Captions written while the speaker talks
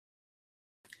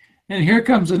And here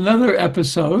comes another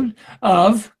episode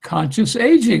of Conscious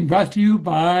Aging, brought to you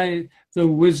by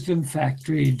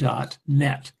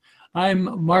thewisdomfactory.net.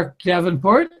 I'm Mark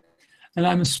Davenport, and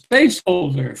I'm a space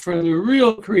holder for the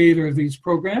real creator of these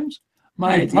programs,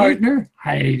 my partner,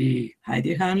 Heidi.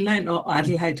 Heidi Hörnlein, or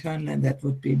Adelheid Hörnlein, that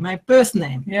would be my birth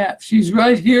name. Yeah, she's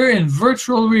right here in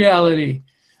virtual reality.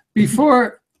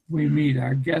 Before we meet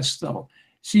our guest, though,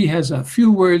 she has a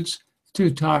few words to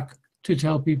tell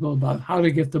people about how to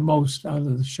get the most out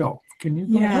of the show. Can you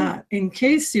go ahead? In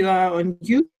case you are on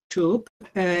YouTube,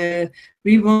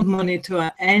 we won't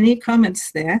monitor any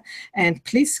comments there. And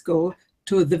please go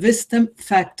to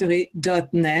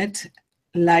thewisdomfactory.net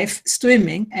live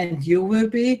streaming, and you will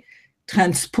be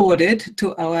transported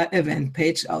to our event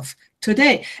page of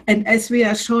today. And as we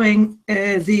are showing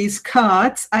these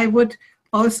cards, I would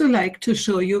also like to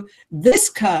show you this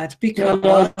card,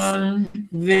 because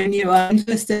when you are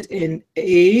interested in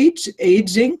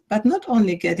aging, but not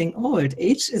only getting old,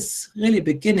 age is really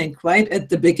beginning quite at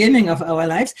the beginning of our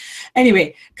lives.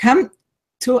 Anyway, come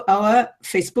to our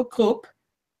Facebook group,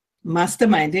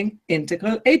 Masterminding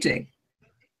Integral Aging.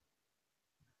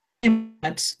 I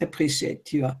much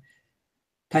appreciate your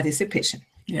participation.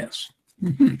 Yes.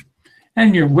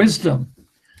 And your wisdom.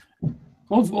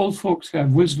 Old folks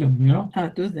have wisdom, you know.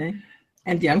 Do they?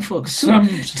 And young folks too.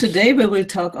 Today we will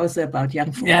talk also about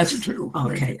young folks. That's true.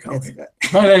 Okay, that's good.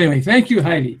 But anyway, thank you,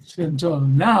 Heidi. And so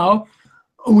now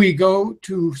we go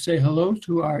to say hello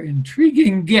to our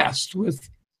intriguing guest with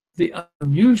the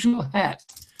unusual hat.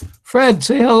 Fred,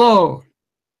 say hello.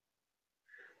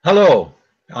 Hello,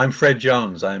 I'm Fred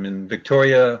Jones. I'm in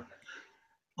Victoria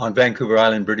on Vancouver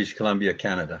Island, British Columbia,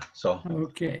 Canada. So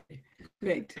okay.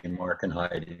 Great. Mark and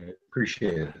Heidi,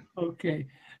 appreciate it. Okay.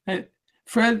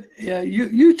 Fred,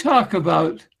 you talk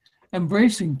about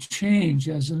embracing change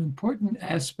as an important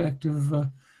aspect of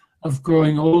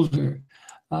growing older.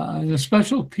 And a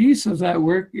special piece of that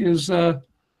work is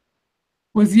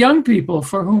with young people,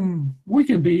 for whom we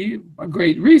can be a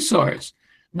great resource.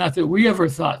 Not that we ever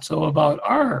thought so about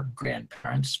our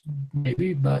grandparents,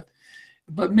 maybe, but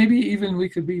maybe even we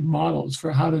could be models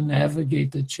for how to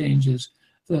navigate the changes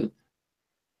that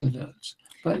does.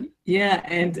 But yeah,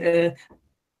 and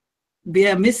we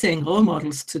are missing role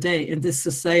models today in this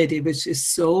society, which is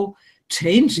so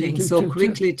changing, so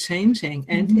quickly changing.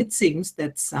 And it seems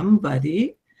that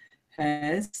somebody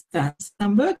has done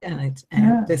some work on it,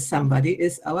 and this somebody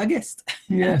is our guest.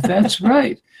 Yeah, that's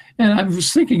right. And I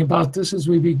was thinking about this as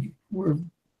were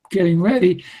getting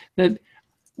ready, that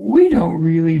we don't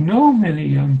really know many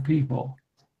young people.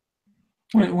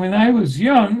 When I was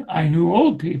young, I knew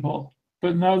old people.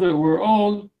 But now that we're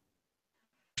old,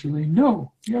 actually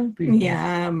know young people.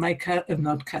 Yeah,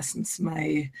 not cousins,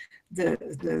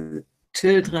 the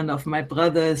children of my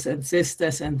brothers and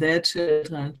sisters and their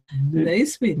children.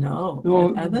 These we know.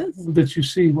 Well, others that you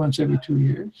see once every 2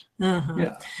 years.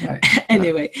 Yeah. Right.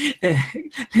 Anyway,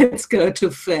 let's go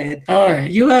to Fred. All right.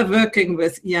 You are working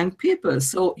with young people,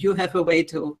 so you have a way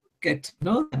to get to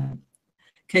know them.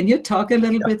 Can you talk a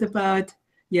little bit about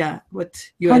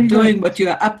what you are doing, what you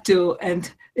are up to,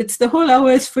 and it's the whole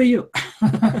hour is for you.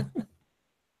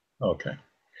 Okay.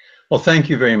 Well, thank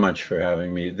you very much for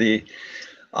having me.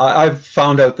 I've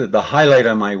found out that the highlight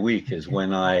of my week is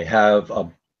when I have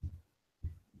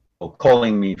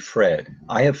calling me Fred.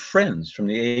 I have friends from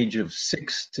the age of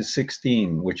 6 to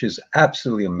 16, which is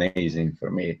absolutely amazing for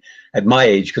me at my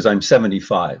age, because I'm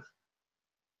 75.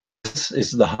 This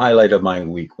is the highlight of my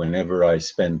week whenever I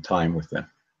spend time with them.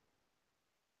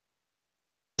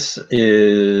 This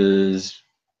is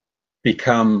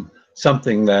become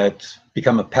something that's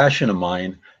become a passion of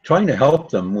mine, trying to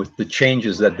help them with the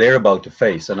changes that they're about to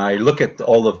face. And I look at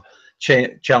all the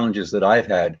challenges that I've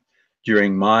had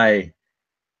during my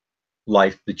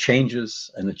life, the changes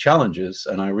and the challenges,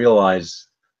 and I realize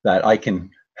that I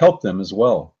can help them as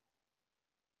well.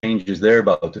 Changes they're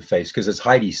about to face, because as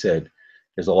Heidi said,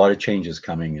 there's a lot of changes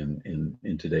coming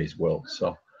in today's world.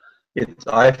 So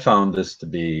I found this to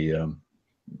be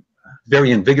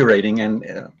very invigorating,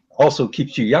 and also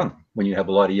keeps you young when you have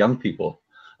a lot of young people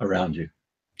around you.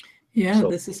 Yeah,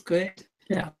 this is great.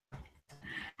 Yeah.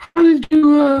 How did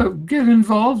you get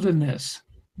involved in this?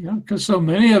 Because so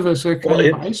many of us are kind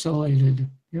of isolated.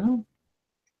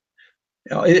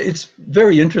 It's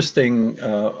very interesting.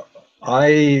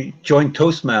 I joined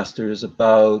Toastmasters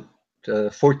about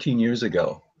 14 years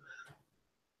ago,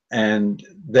 and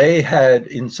they had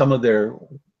in some of their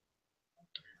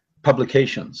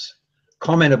publications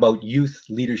comment about youth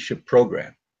leadership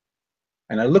program.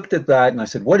 And I looked at that and I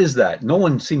said, what is that? No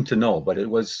one seemed to know, but it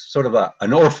was sort of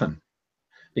an orphan,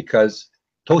 because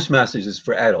Toastmasters is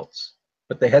for adults,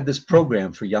 but they had this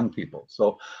program for young people.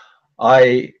 So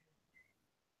I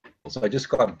just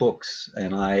got books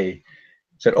and I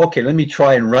said, okay, let me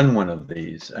try and run one of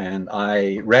these. And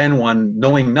I ran one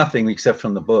knowing nothing except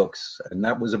from the books. And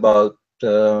that was about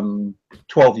 12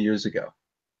 years ago.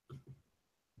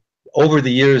 Over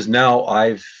the years now,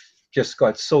 I've just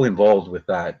got so involved with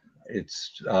that.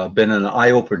 It's been an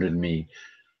eye-opener to me.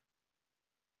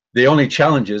 The only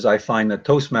challenge is I find that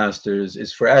Toastmasters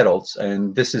is for adults,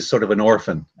 and this is sort of an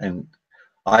orphan. And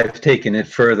I've taken it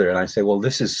further, and I say, well,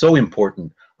 this is so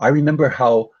important. I remember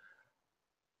how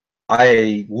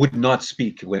I would not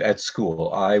speak at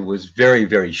school. I was very,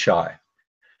 very shy.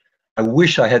 I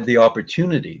wish I had the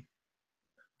opportunity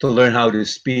to learn how to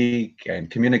speak and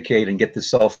communicate and get the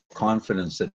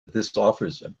self-confidence that this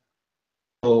offers them.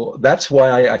 So that's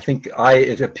why I think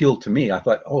it appealed to me. I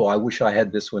thought, oh, I wish I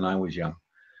had this when I was young.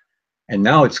 And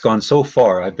now it's gone so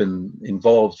far. I've been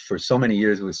involved for so many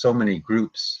years with so many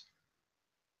groups.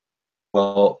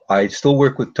 Well, I still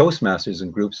work with Toastmasters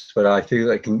and groups, but I feel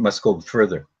like I must go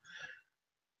further.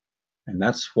 And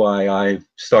that's why I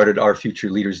started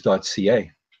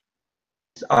ourfutureleaders.ca.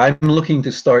 I'm looking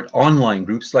to start online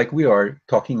groups like we are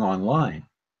talking online,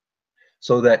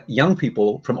 so that young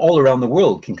people from all around the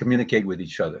world can communicate with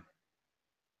each other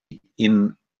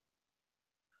in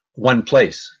one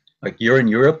place. Like you're in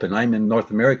Europe and I'm in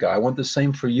North America. I want the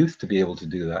same for youth to be able to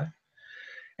do that.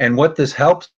 And what this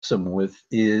helps them with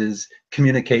is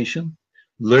communication,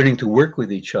 learning to work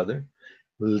with each other,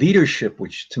 leadership,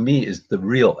 which to me is the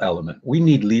real element. We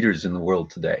need leaders in the world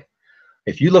today.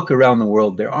 If you look around the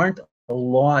world, there aren't a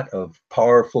lot of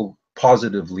powerful,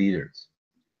 positive leaders.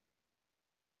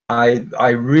 I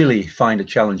really find a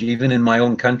challenge. Even in my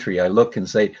own country, I look and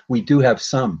say, we do have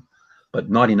some,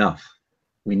 but not enough.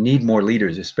 We need more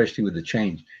leaders, especially with the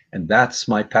change. And that's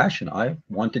my passion. I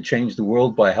want to change the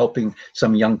world by helping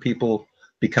some young people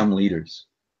become leaders.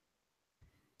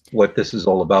 What this is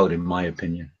all about, in my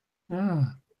opinion.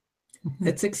 Ah,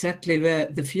 that's exactly where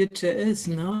the future is,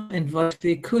 no? And what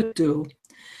we could do.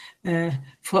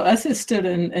 For us, it's still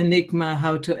an enigma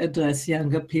how to address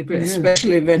younger people,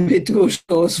 especially when we do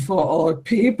shows for old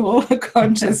people,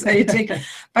 conscious aging.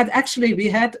 But actually, we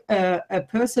had a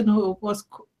person who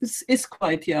is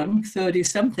quite young,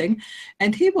 30-something,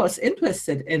 and he was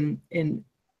interested in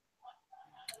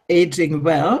aging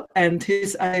well, and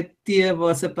his idea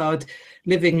was about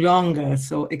living longer,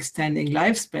 so extending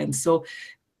lifespan. So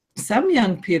some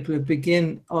young people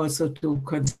begin also to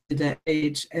consider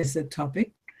age as a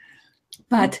topic.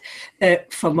 But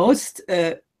for most,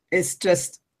 it's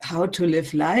just how to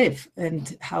live life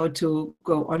and how to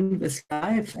go on with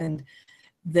life. And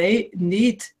they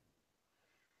need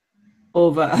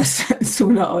over us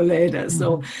sooner or later.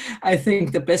 So I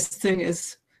think the best thing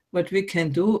is what we can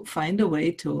do, find a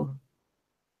way to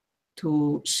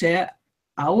share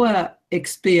our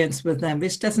experience with them,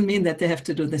 which doesn't mean that they have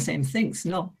to do the same things.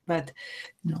 No, but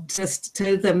just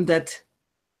tell them that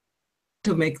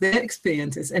to make their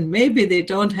experiences, and maybe they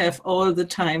don't have all the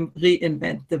time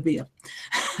reinvent the wheel.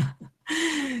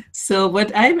 So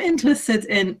what I'm interested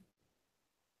in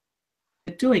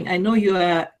doing, I know you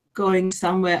are going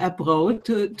somewhere abroad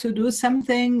to do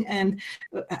something, and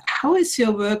how is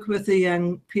your work with the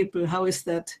young people? How is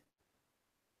that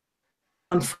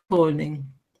unfolding?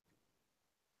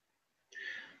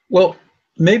 Well,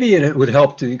 maybe it would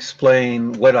help to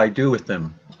explain what I do with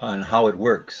them and how it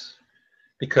works.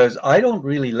 Because I don't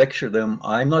really lecture them.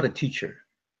 I'm not a teacher.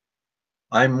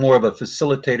 I'm more of a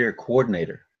facilitator,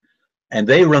 coordinator. And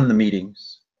they run the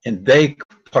meetings, and they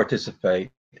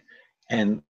participate,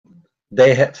 and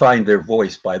they find their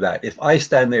voice by that. If I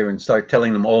stand there and start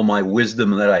telling them all my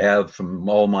wisdom that I have from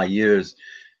all my years,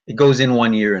 it goes in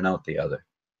one ear and out the other.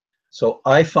 So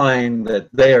I find that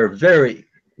they are very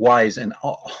wise and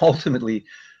ultimately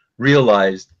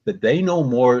realized that they know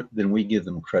more than we give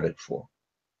them credit for.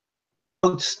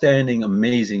 Outstanding,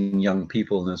 amazing young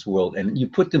people in this world, and you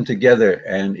put them together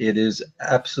and it is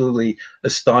absolutely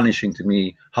astonishing to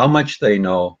me how much they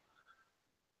know.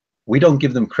 We don't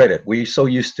give them credit. We're so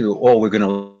used to, oh, we're going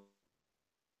to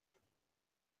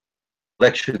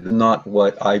lecture them. Not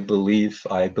what I believe.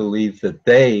 I believe that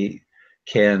they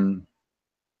can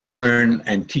learn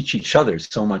and teach each other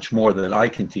so much more than I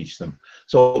can teach them.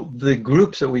 So the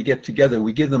groups that we get together,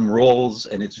 we give them roles,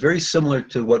 and it's very similar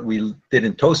to what we did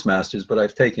in Toastmasters, but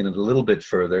I've taken it a little bit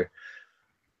further.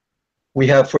 We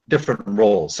have different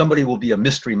roles. Somebody will be a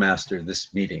mystery master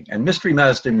this meeting, and mystery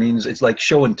master means it's like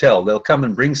show and tell. They'll come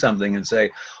and bring something and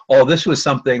say, oh, this was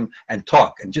something, and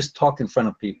talk, and just talk in front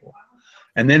of people.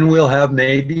 And then we'll have,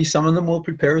 maybe some of them will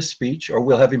prepare a speech, or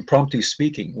we'll have impromptu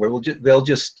speaking where they'll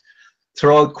just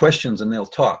throw out questions and they'll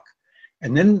talk.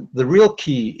 And then the real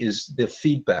key is the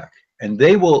feedback. And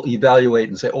they will evaluate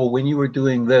and say, oh, when you were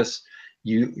doing this,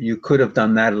 you could have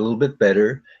done that a little bit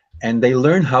better. And they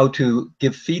learn how to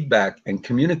give feedback and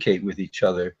communicate with each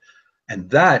other. And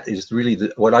that is really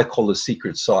what I call the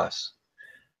secret sauce.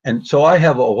 And so I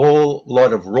have a whole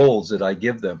lot of roles that I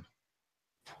give them.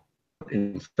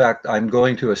 In fact, I'm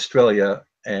going to Australia,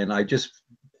 and I just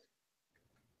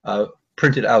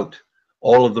printed out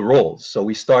all of the roles. So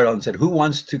we start on and said, who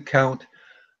wants to count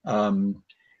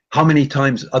how many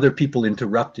times other people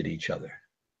interrupted each other?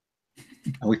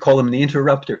 And we call them the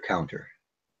interrupter counter.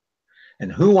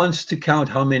 And who wants to count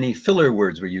how many filler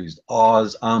words were used?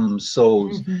 Ahs,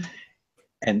 so's. Mhm.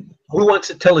 And who wants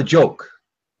to tell a joke?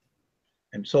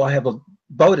 And so I have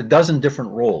about a dozen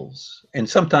different roles. And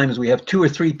sometimes we have 2 or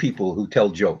 3 people who tell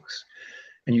jokes.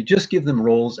 And you just give them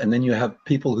roles, and then you have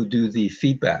people who do the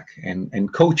feedback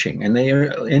and coaching, and they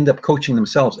end up coaching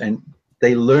themselves, and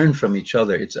they learn from each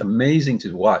other. It's amazing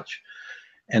to watch.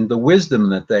 And the wisdom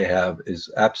that they have is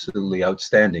absolutely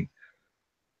outstanding.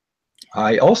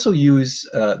 I also use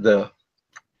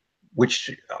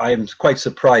which I am quite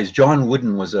surprised. John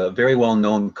Wooden was a very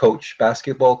well-known coach,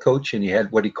 basketball coach, and he had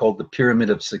what he called the pyramid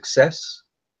of success,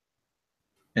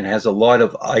 and has a lot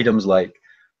of items like,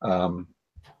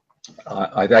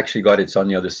 I've actually got it's on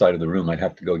the other side of the room. I'd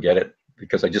have to go get it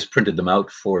because I just printed them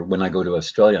out for when I go to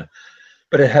Australia.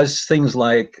 But it has things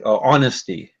like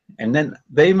honesty, and then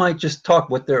they might just talk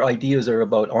what their ideas are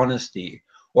about honesty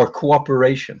or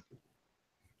cooperation.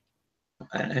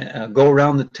 Go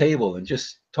around the table and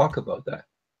just talk about that.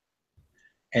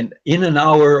 And in an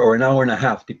hour or an hour and a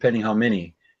half, depending how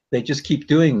many, they just keep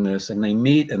doing this, and they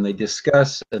meet and they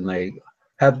discuss and they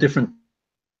have different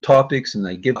topics and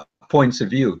they give points of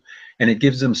view, and it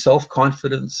gives them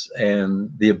self-confidence and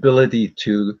the ability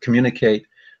to communicate,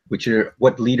 which are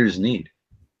what leaders need.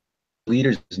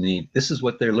 Leaders need, this is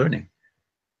what they're learning.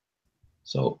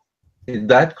 So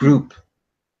that group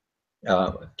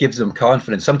gives them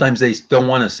confidence. Sometimes they don't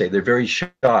want to say, they're very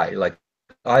shy, like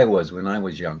I was when I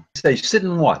was young. Say, sit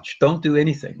and watch, don't do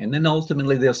anything. And then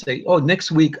ultimately they'll say, oh, next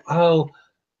week I'll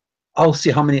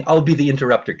see how many, I'll be the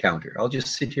interrupter counter. I'll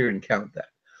just sit here and count that.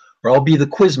 Or I'll be the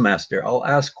quiz master. I'll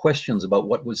ask questions about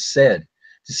what was said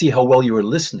to see how well you were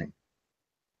listening.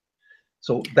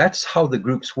 So that's how the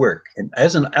groups work. And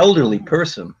as an elderly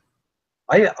person,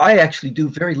 I actually do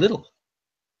very little.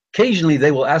 Occasionally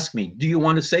they will ask me, do you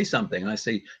want to say something? And I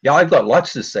say, yeah, I've got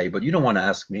lots to say, but you don't want to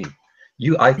ask me.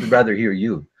 I'd rather hear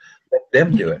you. Let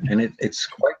them do it. And it's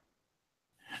quite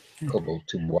difficult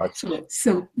to watch.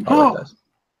 So how,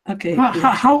 okay.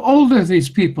 How old are these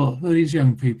people, these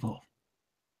young people?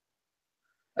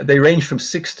 They range from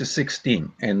 6 to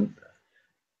 16, and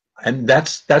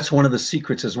that's one of the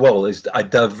secrets as well, is a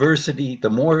diversity. The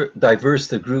more diverse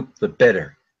the group, the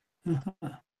better.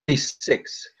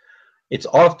 6, it's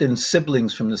often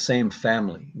siblings from the same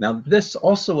family. Now this is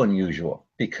also unusual,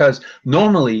 because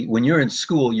normally when you're in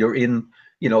school, you're in,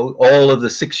 all of the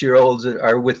 6-year-olds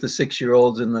are with the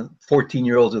 6-year-olds and the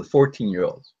 14-year-olds with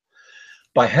 14-year-olds.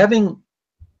 By having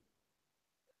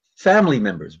family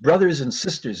members, brothers and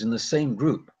sisters in the same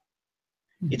group,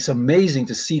 it's amazing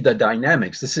to see the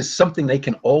dynamics. This is something they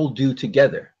can all do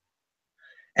together.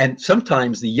 And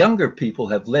sometimes the younger people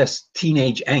have less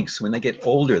teenage angst. When they get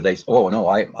older, they say, oh, no,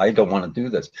 I don't want to do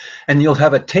this. And you'll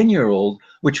have a 10-year-old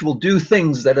which will do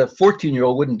things that a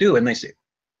 14-year-old wouldn't do. And they say,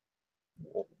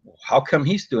 how come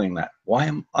he's doing that? Why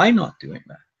am I not doing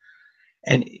that?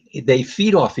 And they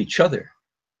feed off each other.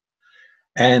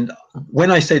 And when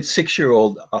I said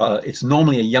 6-year-old, it's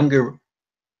normally a younger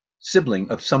sibling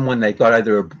of someone they got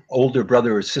either an older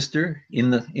brother or sister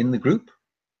in the group.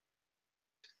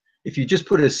 If you just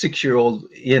put a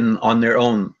 6-year-old in on their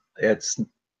own, it's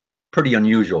pretty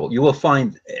unusual. You will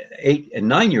find 8- and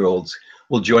 9-year-olds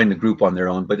will join the group on their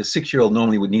own, but a 6-year-old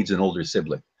normally needs an older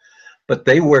sibling. But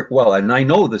they work well, and I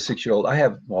know the 6-year-old.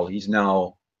 He's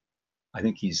now, I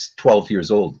think he's 12 years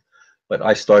old, but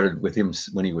I started with him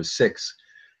when he was 6.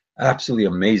 Absolutely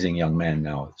amazing young man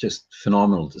now. Just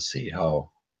phenomenal to see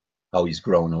how he's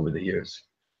grown over the years.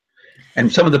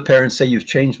 And some of the parents say, you've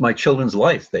changed my children's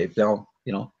life. They've now,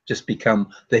 just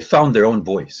they found their own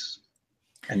voice,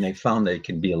 and they found they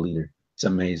can be a leader. It's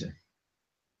amazing.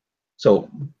 So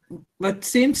what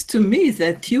seems to me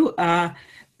that you are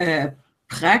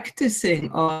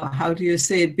practicing, or how do you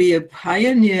say, be a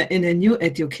pioneer in a new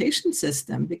education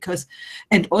system,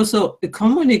 and also a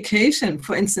communication,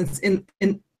 for instance,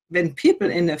 when people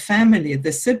in a family,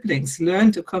 the siblings,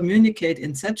 learn to communicate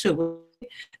in such a way,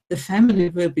 the family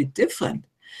will be different.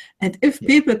 And if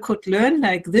people could learn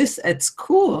like this at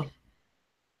school,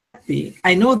 be.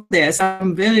 I know there are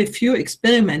some very few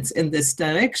experiments in this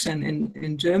direction.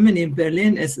 In Germany,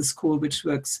 Berlin is a school which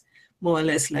works more or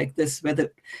less like this, where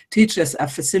the teachers are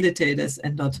facilitators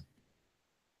and don't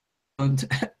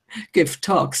give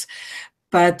talks.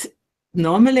 But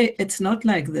normally it's not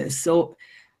like this. So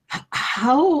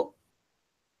how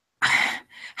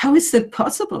is it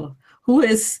possible? Who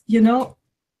is,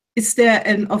 is there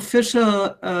an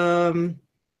official,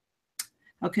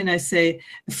 how can I say,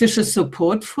 official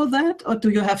support for that? Or do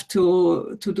you have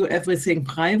to do everything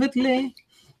privately?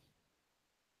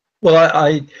 Well,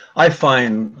 I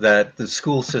find that the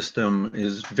school system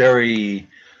is very,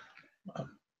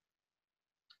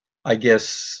 I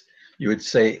guess you would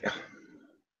say,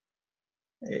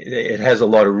 it has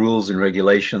a lot of rules and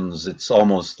regulations. It's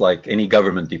almost like any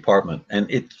government department, and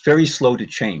it's very slow to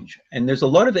change. And there's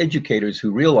a lot of educators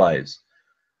who realize,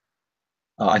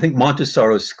 I think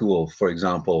Montessori school, for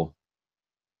example,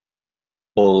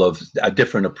 full of a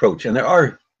different approach, and there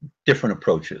are different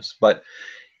approaches, but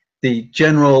the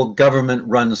general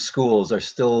government-run schools are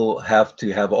still have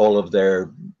to have all of their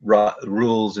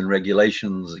rules and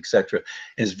regulations, etc.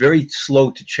 It's very slow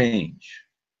to change.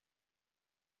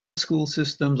 School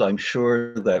systems, I'm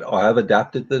sure that I have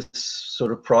adapted this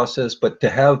sort of process, but to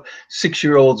have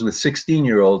 6-year-olds with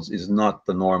 16-year-olds is not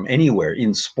the norm anywhere,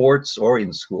 in sports or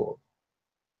in school.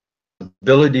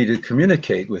 Ability to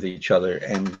communicate with each other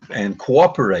and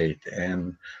cooperate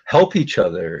and help each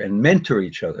other and mentor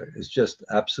each other is just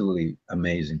absolutely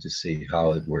amazing to see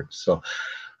how it works. So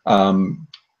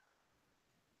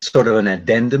sort of an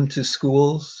addendum to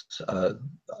schools.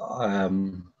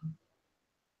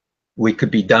 We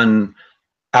could be done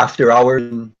after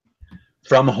hours,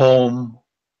 from home,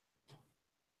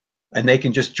 and they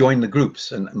can just join the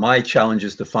groups. And my challenge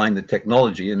is to find the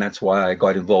technology, and that's why I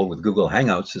got involved with Google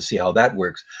Hangouts to see how that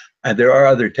works. And there are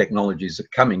other technologies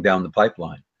coming down the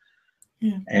pipeline.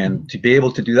 Yeah. And to be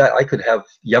able to do that, I could have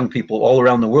young people all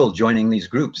around the world joining these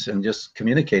groups and just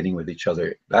communicating with each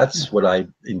other. That's what I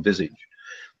envisage.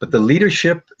 But the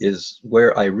leadership is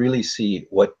where I really see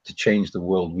what to change the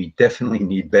world. We definitely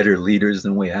need better leaders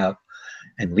than we have.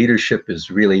 And leadership is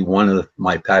really one of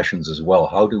my passions as well.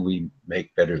 How do we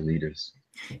make better leaders?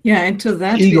 Yeah, and to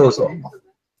that,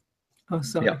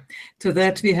 to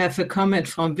that we have a comment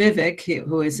from Vivek,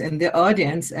 who is in the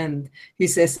audience, and he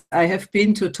says, I have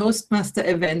been to Toastmaster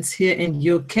events here in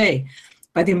UK,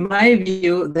 but in my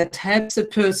view, that helps a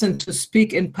person to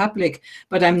speak in public,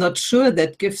 but I'm not sure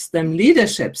that gives them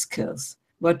leadership skills.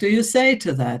 What do you say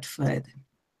to that, Fred?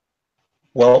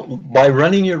 Well, by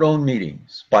running your own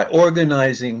meetings, by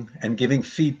organizing and giving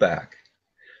feedback,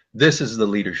 this is the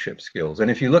leadership skills. And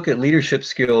if you look at leadership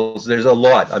skills, there's a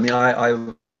lot. I mean,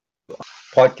 I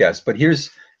podcast, but here's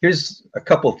a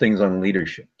couple things on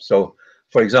leadership. So,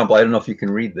 for example, I don't know if you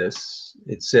can read this.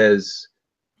 It says,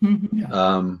 you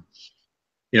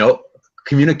know,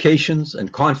 communications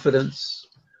and confidence,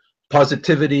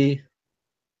 positivity,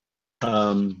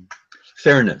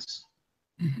 fairness.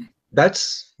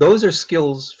 Those are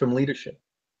skills from leadership.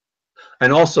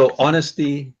 And also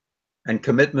honesty and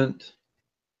commitment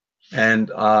and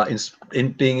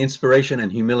being inspiration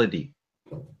and humility.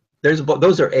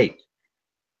 Those are 8.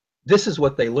 This is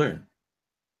what they learn.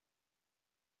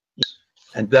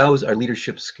 And those are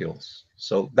leadership skills.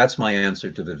 So that's my answer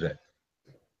to Vivek.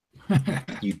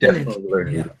 You definitely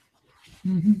learn it.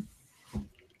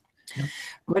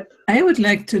 What I would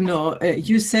like to know,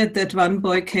 you said that one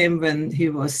boy came when he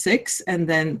was 6 and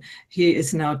then he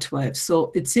is now 12.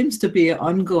 So it seems to be an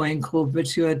ongoing group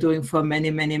which you are doing for many,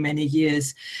 many, many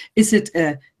years. Is it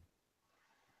a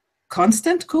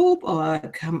constant group or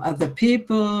come other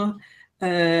people?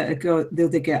 Do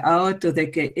they get out? Do they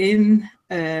get in?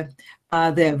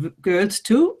 Are there girls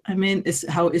too? I mean,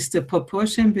 how is the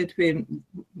proportion between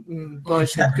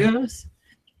boys and girls?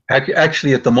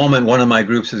 Actually, at the moment, one of my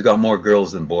groups has got more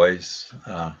girls than boys.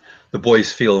 The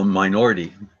boys feel a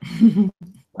minority.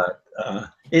 But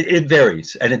it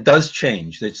varies, and it does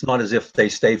change. It's not as if they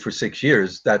stay for 6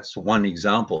 years. That's one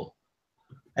example.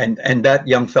 And that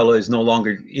young fellow is no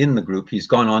longer in the group. He's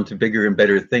gone on to bigger and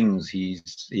better things. He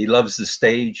loves the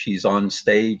stage. He's on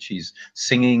stage. He's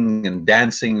singing and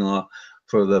dancing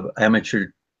for the amateur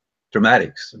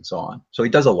dramatics and so on. So he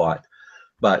does a lot.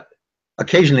 But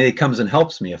occasionally he comes and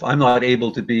helps me. If I'm not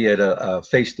able to be at a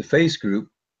face-to-face group,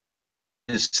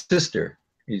 his sister,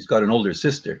 he's got an older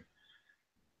sister,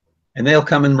 and they'll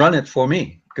come and run it for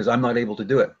me because I'm not able to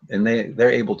do it. And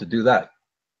they're able to do that.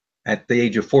 At the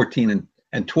age of 14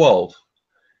 and 12,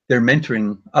 they're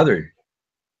mentoring other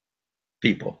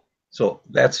people. So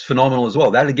that's phenomenal as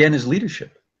well. That again is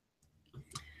leadership.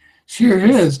 Sure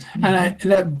is. And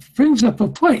that brings up a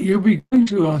point. You'll be going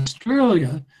to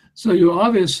Australia, so you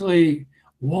obviously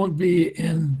won't be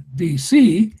in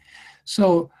BC.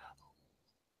 So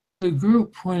the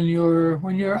group when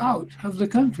you're out of the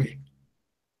country.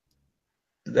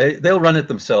 They'll run it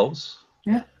themselves.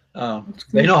 Yeah.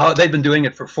 They know how. They've been doing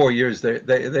it for 4 years.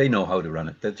 They know how to run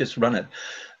it. They just run it.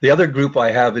 The other group I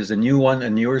have is a new one, a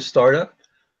newer startup.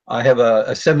 I have a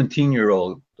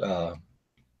 17-year-old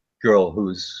girl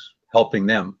who's helping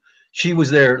them. She was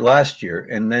there last year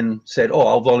and then said, "Oh,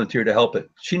 I'll volunteer to help it."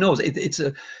 She knows it's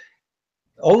a.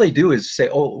 All they do is say,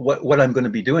 "Oh, what I'm going to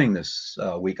be doing this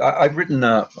week." I've written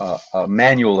a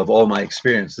manual of all my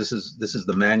experience. This is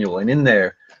the manual, and in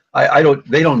there, I don't.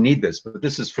 They don't need this, but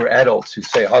this is for adults who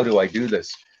say, "How do I do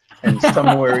this?" And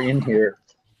somewhere in here,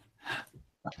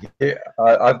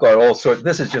 I've got all sorts.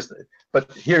 This is just.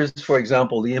 But here's, for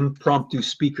example, the impromptu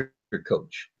speaker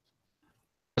coach.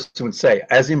 Would say,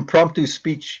 as impromptu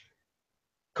speech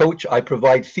coach, I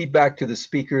provide feedback to the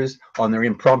speakers on their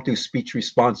impromptu speech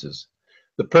responses.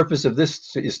 The purpose of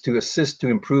this is to assist to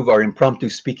improve our impromptu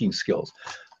speaking skills.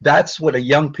 That's what a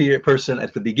young person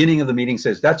at the beginning of the meeting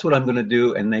says, that's what I'm going to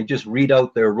do, and they just read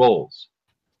out their roles.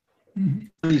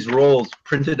 Mm-hmm. These roles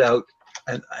printed out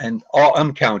and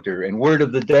counter and word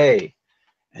of the day.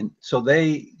 And so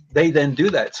they then do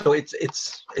that. So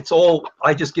it's all,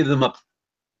 I just give them a,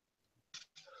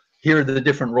 here are the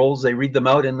different roles, they read them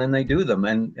out and then they do them.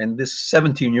 And this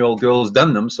 17-year-old girl has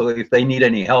done them, so if they need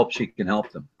any help, she can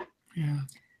help them. Yeah.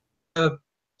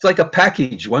 It's like a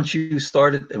package. Once you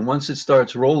start it and once it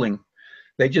starts rolling,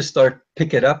 they just start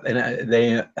pick it up and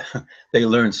they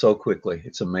learn so quickly.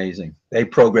 It's amazing. They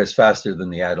progress faster than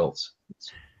the adults.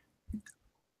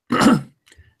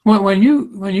 When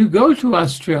you go to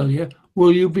Australia,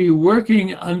 will you be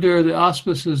working under the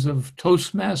auspices of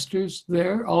Toastmasters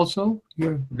there also?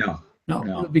 No.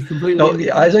 It'll be completely. No,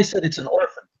 as I said, it's an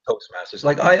orphan Toastmasters.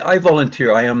 Like I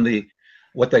volunteer. I am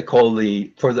what they call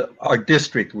our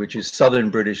district, which is Southern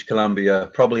British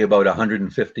Columbia, probably about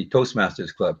 150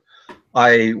 Toastmasters club.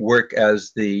 I work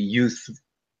as the youth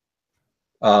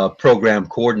program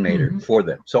coordinator for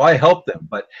them. So I help them,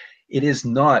 but it is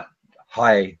not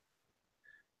high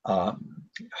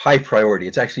priority.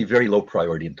 It's actually very low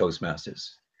priority in Toastmasters.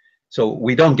 So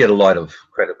we don't get a lot of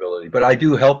credibility, but I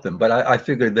do help them. But I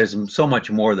figure there's so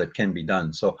much more that can be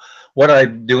done. So what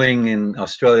I'm doing in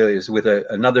Australia is with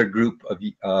another group of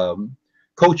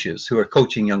coaches who are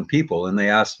coaching young people. And they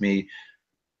asked me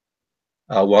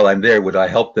while I'm there, would I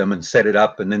help them and set it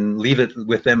up and then leave it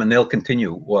with them, and they'll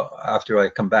continue after I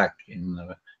come back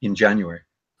in January.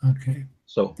 Okay.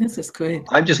 So this is great.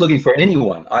 I'm just looking for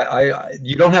anyone.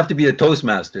 You don't have to be a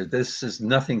Toastmaster. This has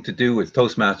nothing to do with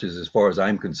Toastmasters as far as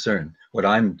I'm concerned, what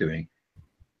I'm doing.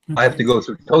 Okay. I have to go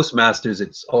through Toastmasters.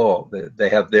 They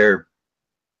have their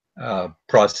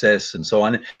process and so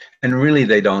on. And really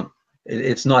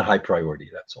it's not high priority.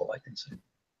 That's all I can say.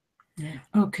 Yeah.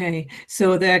 Okay,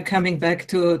 so they're coming back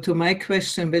to my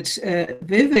question, which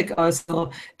Vivek also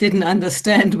didn't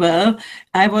understand well.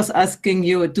 I was asking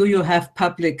you, do you have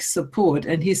public support?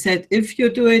 And he said, if you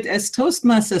do it as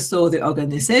Toastmasters, so the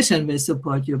organization will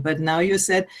support you. But now you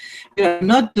said you're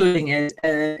not doing it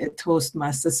at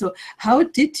Toastmasters. So how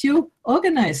did you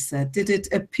organize that? Did it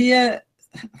appear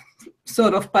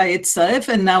sort of by itself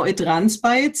and now it runs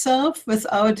by itself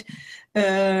without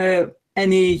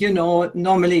any,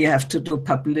 normally you have to do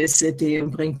publicity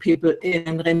and bring people in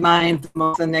and remind them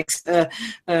of the next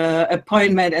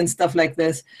appointment and stuff like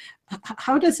this.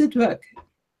 How does it work?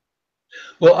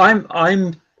 Well,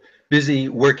 I'm busy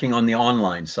working on the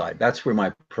online side. That's where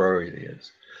my priority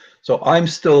is. So I'm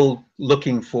still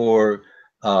looking for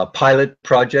a pilot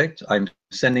project. I'm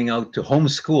sending out to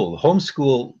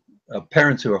homeschool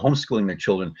parents who are homeschooling their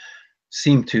children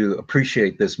seem to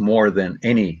appreciate this more than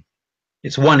any.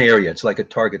 It's one area. It's like a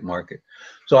target market.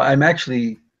 So I'm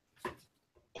actually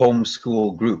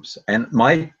homeschool groups, and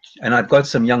I've got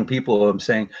some young people. I'm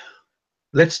saying,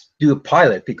 let's do a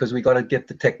pilot because we got to get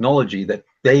the technology that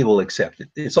they will accept.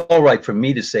 It's all right for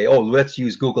me to say, oh, let's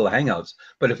use Google Hangouts,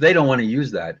 but if they don't want to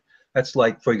use that, that's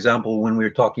like, for example, when we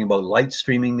were talking about light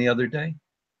streaming the other day,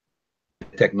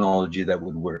 technology that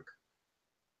would work.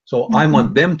 So I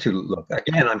want them to look.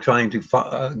 Again, I'm trying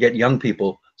to get young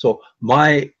people. So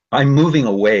I'm moving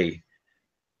away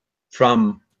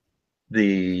from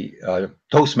the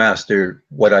Toastmaster,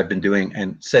 what I've been doing,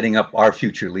 and setting up our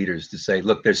future leaders to say,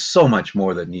 look, there's so much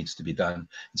more that needs to be done,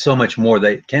 so much more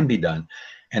that can be done,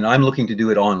 and I'm looking to do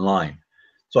it online.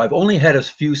 So I've only had a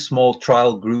few small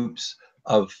trial groups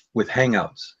with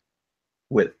Hangouts,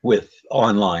 with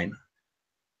online,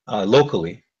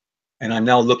 locally, And I'm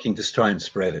now looking to try and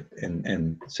spread it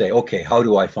and say, okay, how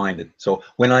do I find it? So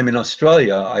when I'm in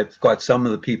Australia, I've got some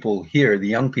of the people here, the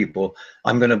young people,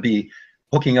 I'm going to be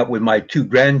hooking up with my 2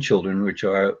 grandchildren, which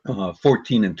are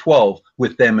 14 and 12,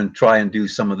 with them and try and do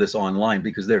some of this online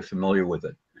because they're familiar with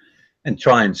it and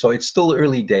trying. So it's still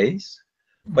early days,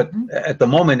 but at the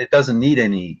moment it doesn't need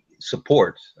any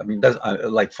support. I mean,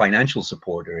 like financial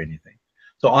support or anything.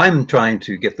 So I'm trying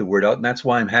to get the word out, and that's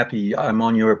why I'm happy I'm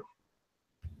on your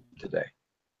today.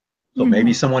 So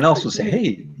maybe someone else will say,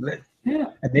 hey,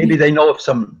 and maybe they know of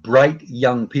some bright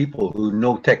young people who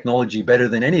know technology better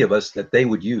than any of us that they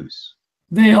would use.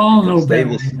 They all know They better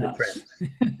will see than the us.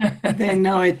 trends. They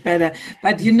know it better.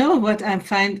 But you know what I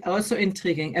find also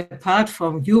intriguing, apart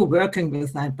from you working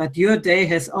with that, but your day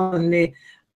has only,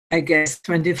 I guess,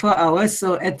 24 hours.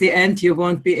 So at the end, you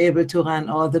won't be able to run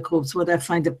all the groups. What I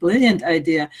find a brilliant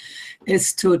idea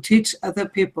is to teach other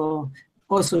people,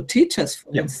 also teachers,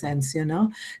 for instance, you know,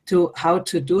 to how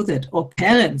to do that, or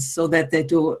parents, so that they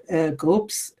do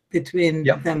groups between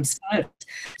themselves.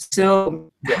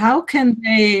 So how can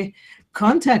they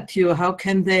contact you? How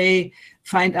can they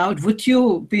find out? Would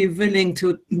you be willing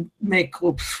to make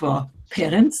groups for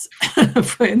parents,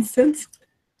 for instance?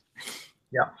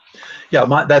 Yeah,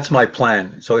 that's my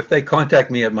plan. So if they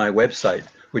contact me at my website,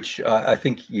 which I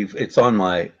think it's on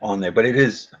there, but it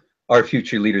is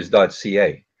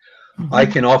ourfutureleaders.ca. I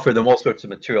can offer them all sorts of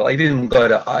material. I've even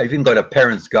got a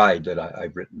parent's guide that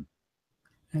I've written,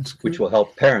 which will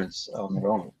help parents on their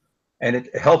own, and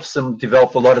it helps them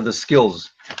develop a lot of the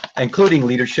skills, including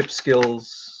leadership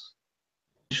skills,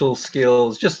 social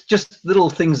skills, just little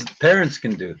things parents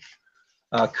can do,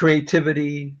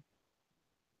 creativity.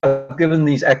 Given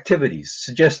these activities,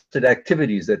 suggested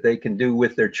activities that they can do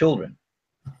with their children.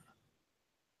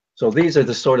 So these are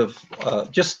the sort of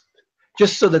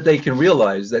just so that they can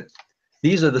realize that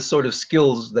these are the sort of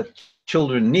skills that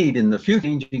children need in the future,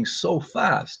 changing so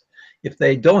fast. If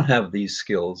they don't have these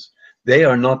skills, they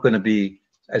are not going to be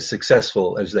as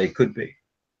successful as they could be.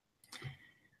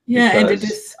 Yeah, and it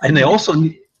is. And they also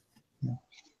need.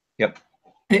 Yep.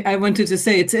 I wanted to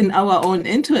say it's in our own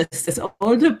interest as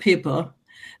older people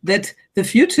that the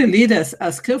future leaders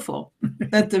are skillful,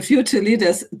 that the future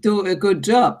leaders do a good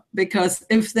job, because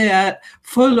if they are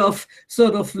full of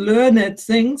sort of learned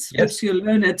things, which you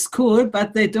learn at school,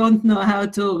 but they don't know how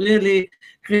to really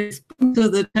respond to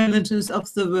the challenges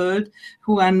of the world,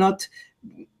 who are not,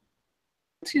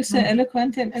 you say,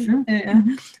 eloquent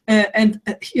and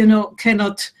you know,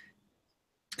 cannot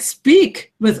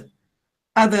speak with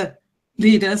other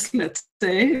leaders, let's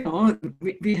say, you know,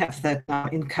 we have that now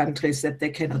in countries that they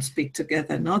cannot speak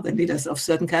together, no, the leaders of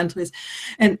certain countries.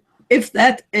 And if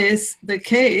that is the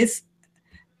case,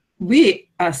 we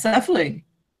are suffering.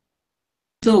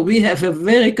 So we have a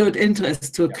very good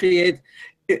interest to create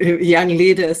young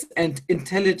leaders and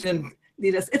intelligent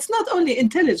leaders. It's not only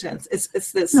intelligence,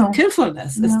 it's the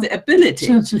skillfulness, it's the ability.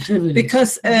 Sensitivity.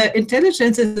 Because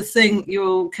intelligence is the thing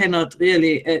you cannot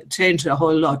really change a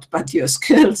whole lot, but your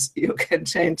skills, you can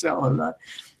change a whole lot.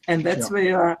 And that's where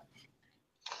you are.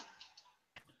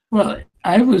 Well,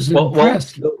 I was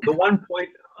impressed.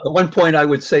 The one point I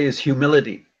would say is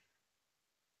humility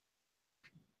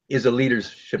is a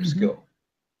leadership skill.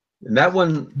 And that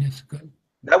one,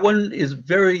 that one is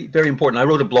very, very important. I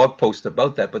wrote a blog post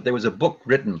about that, but there was a book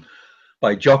written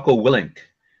by Jocko Willink,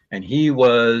 and he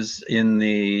was in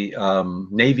the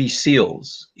Navy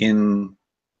SEALs in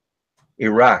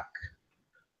Iraq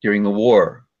during the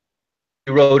war.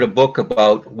 He wrote a book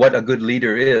about what a good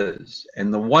leader is.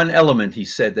 And the one element he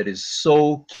said that is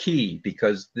so key,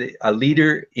 because a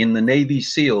leader in the Navy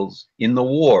SEALs in the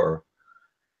war,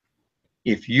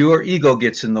 if your ego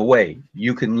gets in the way,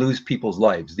 you can lose people's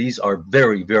lives. These are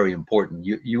very, very important.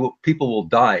 People will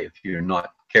die if you're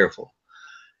not careful.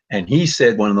 And he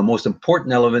said one of the most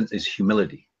important elements is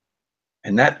humility.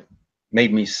 And that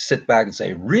made me sit back and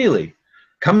say, really?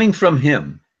 Coming from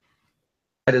him,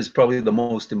 that is probably the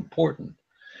most important.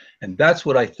 And that's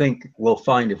what I think we'll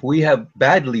find. If we have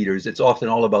bad leaders, it's often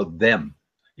all about them.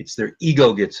 It's their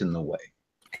ego gets in the way.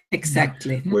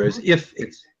 Exactly. Whereas if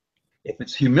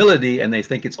it's humility and they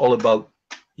think it's all about,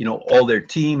 you know, all their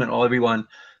team and all everyone.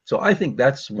 So I think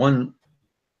that's one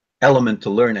element to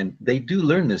learn. And they do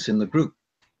learn this in the group.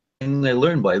 And they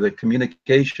learn by the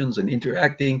communications and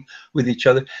interacting with each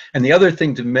other. And the other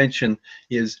thing to mention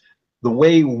is the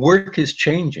way work is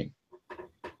changing.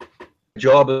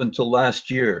 Job until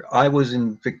last year, I was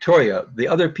in Victoria. The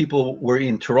other people were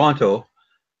in Toronto,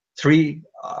 3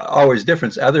 hours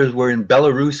difference. Others were in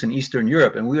Belarus and Eastern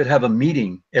Europe, and we would have a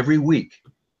meeting every week.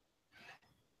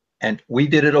 And we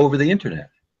did it over the internet.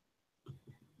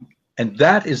 And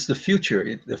that is the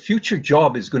future. The future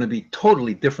job is going to be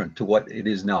totally different to what it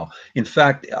is now. In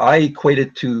fact, I equate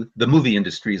it to the movie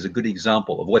industry as a good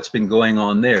example of what's been going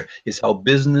on there, is how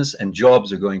business and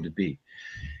jobs are going to be.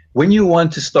 When you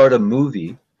want to start a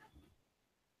movie,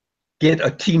 get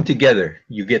a team together.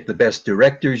 You get the best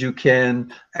directors you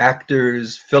can,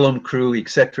 actors, film crew,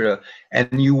 etc.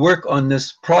 And you work on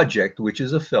this project, which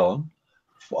is a film,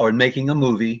 or making a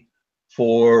movie,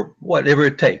 for whatever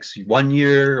it takes, 1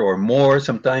 year or more,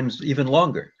 sometimes even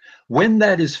longer. When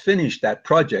that is finished, that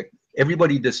project,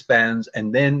 everybody disbands,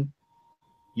 and then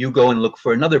you go and look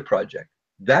for another project.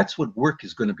 That's what work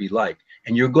is going to be like.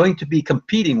 And you're going to be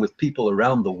competing with people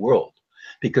around the world,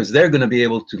 because they're going to be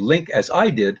able to link, as I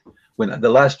did when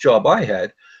the last job I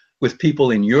had, with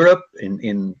people in Europe,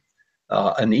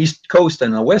 on the East Coast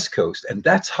and the West Coast. And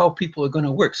that's how people are going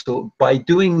to work. So by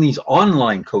doing these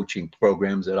online coaching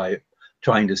programs that I'm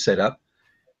trying to set up,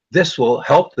 this will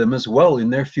help them as well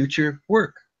in their future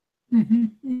work.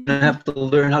 Mm-hmm. They have to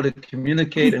learn how to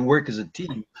communicate and work as a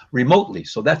team remotely.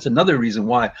 So that's another reason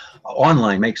why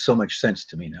online makes so much sense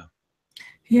to me now.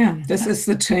 Yeah, this is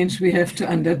the change we have to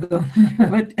undergo.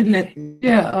 But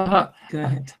go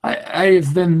ahead.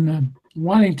 I've been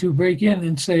wanting to break in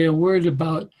and say a word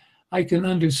about, I can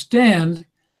understand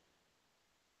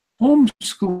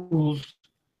homeschooled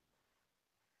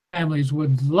families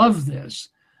would love this.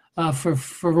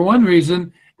 For one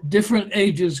reason, different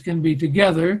ages can be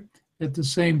together at the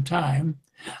same time,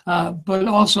 but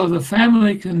also the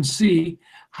family can see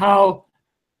how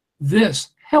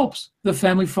this helps the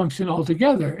family function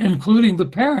altogether, including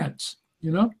the parents,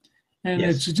 you know? And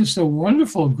Yes. It's just a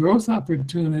wonderful growth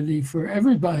opportunity for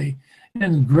everybody,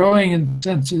 and growing in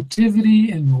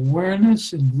sensitivity and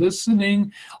awareness and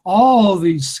listening, all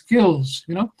these skills,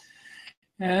 you know?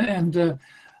 And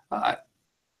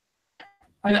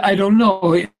I don't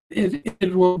know,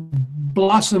 it will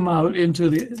blossom out into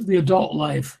the adult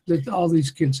life that all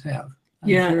these kids have. I'm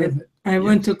sure of it. I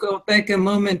want to go back a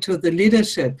moment to the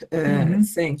leadership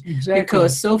thing. Exactly.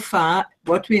 Because so far,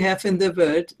 what we have in the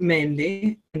world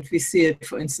mainly, and we see it,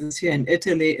 for instance, here in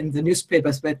Italy, in the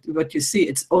newspapers, but what you see,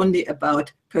 it's only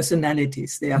about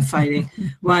personalities. They are fighting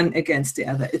one against the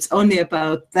other. It's only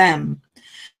about them.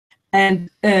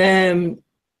 And young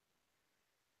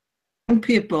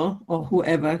people, or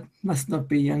whoever, must not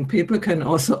be young people, can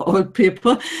also old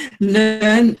people,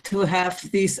 learn to have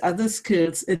these other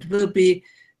skills. It will be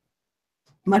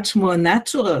much more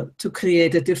natural to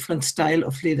create a different style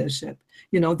of leadership.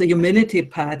 You know, the humility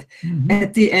part. Mhm.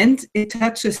 At the end, it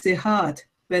touches the heart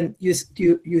when you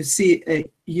see a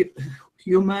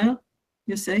humile,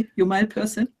 you say, humile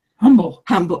person? Humble.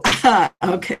 Humble,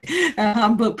 okay, a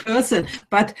humble person.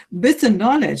 But with the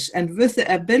knowledge and with the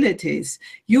abilities,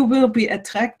 you will be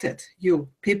attracted,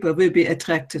 people will be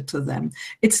attracted to them.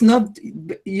 It's not,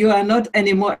 you are not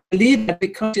anymore a leader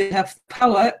because you have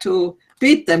power to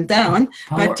beat them down,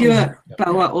 but you are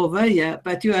power over,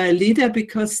 but you are a leader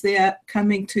because they are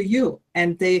coming to you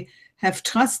and they have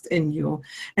trust in you.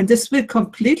 And this will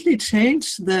completely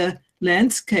change the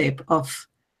landscape of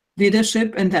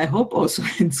leadership, and I hope also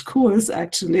in schools,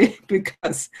 actually,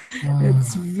 because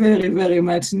it's very, very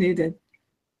much needed.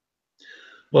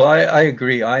 Well, I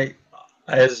agree.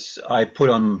 As I put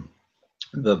on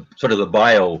the sort of the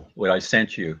bio, what I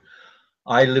sent you,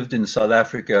 I lived in South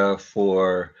Africa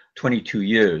for 22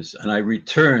 years, and I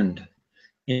returned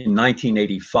in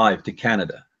 1985 to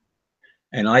Canada.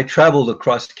 And I traveled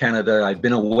across Canada. I'd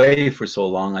been away for so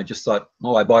long, I just thought,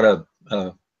 oh, I bought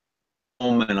a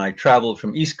home, and I traveled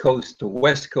from East Coast to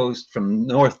West Coast, from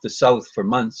north to south for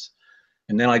months.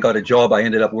 And then I got a job. I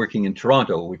ended up working in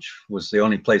Toronto, which was the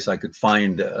only place I could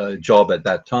find a job at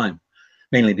that time,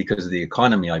 mainly because of the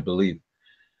economy, I believe.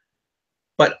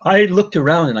 But I looked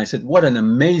around and I said, what an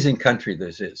amazing country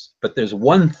this is. But there's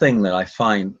one thing that I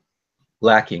find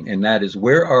lacking, and that is,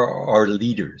 where are our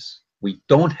leaders? We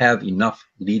don't have enough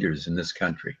leaders in this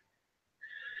country.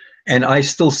 And I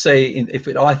still say,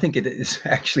 I think it is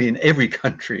actually in every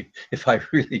country, if I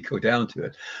really go down to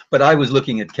it. But I was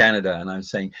looking at Canada, and I'm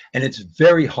saying, and it's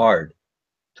very hard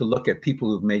to look at people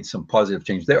who've made some positive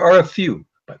change. There are a few,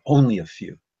 but only a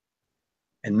few,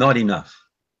 and not enough.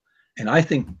 And I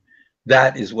think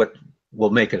that is what will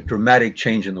make a dramatic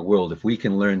change in the world, if we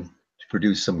can learn to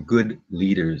produce some good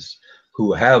leaders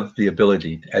who have the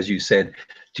ability, as you said,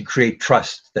 to create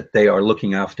trust that they are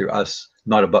looking after us,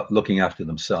 not about looking after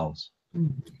themselves.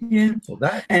 Yeah. So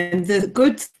that, and the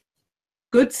good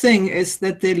good thing is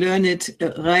that they learn it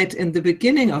right in the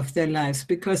beginning of their lives,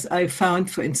 because I found,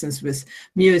 for instance, with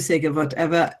music or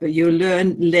whatever, you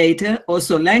learn later.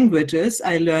 Also languages,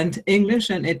 I learned English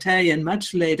and Italian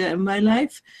much later in my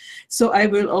life, so I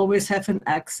will always have an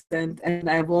accent, and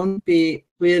I won't be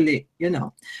really, you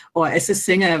know, or as a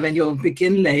singer, when you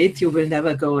begin late, you will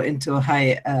never go into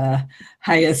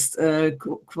highest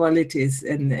qualities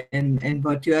in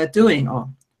what you are doing.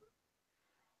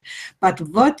 But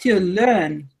what you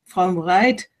learn from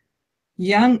right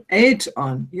young age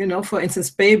on, you know, for instance,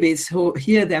 babies who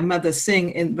hear their mother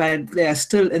sing while they are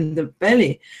still in the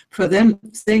belly, for them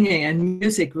singing and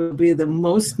music will be the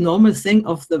most normal thing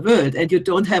of the world. And you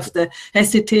don't have the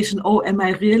hesitation, oh,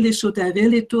 should I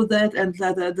really do that? And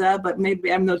blah, blah, blah, but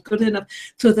maybe I'm not good enough.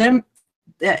 To them,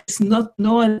 there is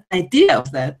no idea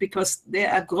of that, because they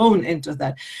are grown into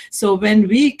that. So when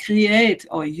we create,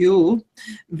 or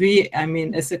I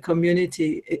mean, as a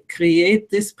community,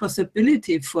 create this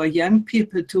possibility for young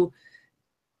people to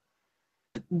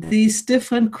these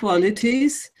different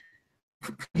qualities,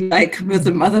 like with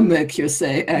the mother milk, you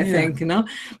say, I think, you know,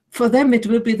 for them it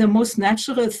will be the most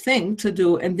natural thing to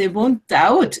do, and they won't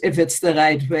doubt if it's the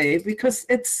right way, because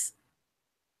it's.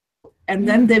 And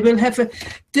then they will have a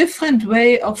different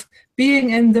way of being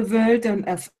in the world, and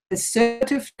of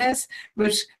assertiveness,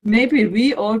 which maybe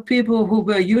we old people who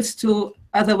were used to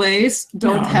other ways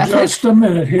don't have. Just a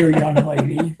minute here, young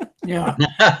lady. Yeah.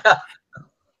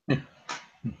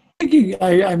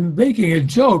 I'm making a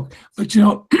joke, but you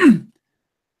know,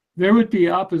 there would be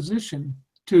opposition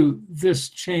to this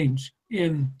change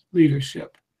in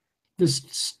leadership,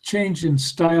 this change in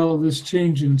style, this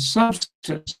change in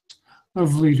substance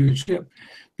of leadership,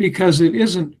 because it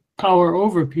isn't power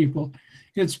over people,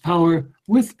 it's power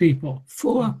with people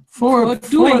for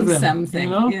doing them, something. You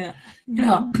know?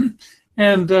 Yeah.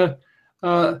 And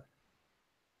a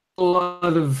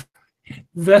lot of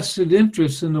vested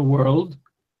interests in the world.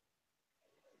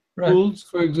 Right. Schools,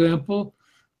 for example,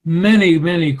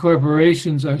 many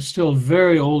corporations are still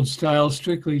very old style,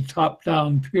 strictly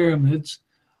top-down pyramids.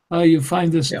 You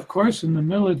find this, of course, in the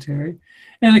military.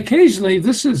 And occasionally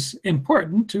this is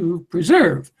important to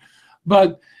preserve,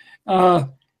 but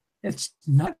it's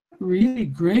not really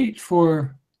great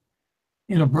for,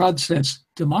 in a broad sense,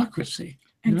 democracy.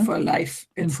 And for life.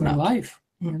 And for life.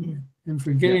 And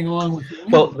for getting along with the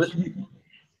Well,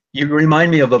 you remind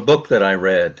me of a book that I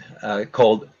read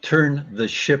called Turn the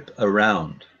Ship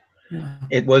Around. Yeah.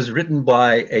 It was written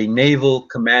by a naval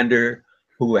commander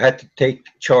who had to take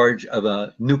charge of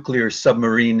a nuclear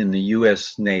submarine in the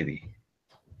US Navy.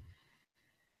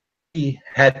 He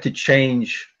had to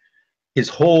change his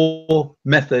whole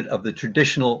method of the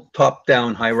traditional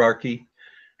top-down hierarchy,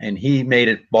 and he made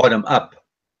it bottom-up.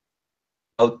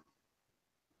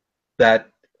 That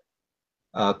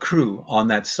crew on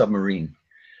that submarine.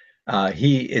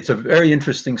 It's a very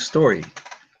interesting story,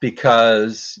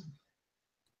 because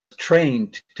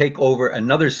trained to take over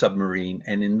another submarine,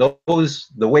 and in the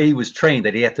way he was trained,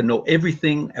 that he had to know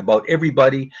everything about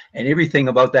everybody and everything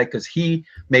about that, because he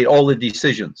made all the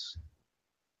decisions.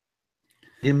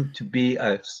 Him to be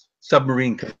a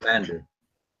submarine commander.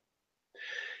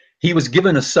 He was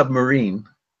given a submarine,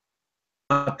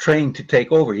 not trained to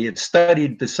take over. He had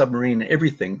studied the submarine and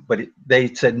everything, but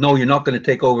they said, no, you're not going to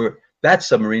take over that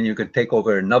submarine, you could take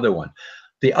over another one.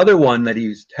 The other one that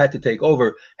he had to take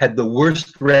over had the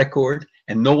worst record,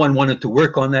 and no one wanted to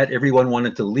work on that. Everyone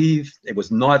wanted to leave. It was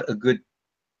not a good.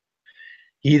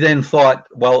 He then thought,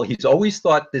 well, he's always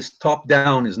thought this top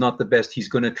down is not the best. He's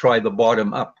going to try the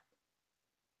bottom up.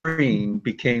 Submarine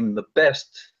became the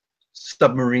best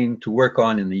submarine to work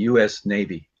on in the US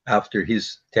Navy after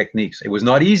his techniques. It was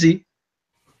not easy.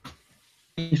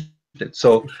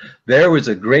 So there was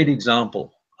a great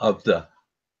example of the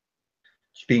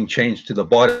being changed to the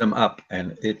bottom up,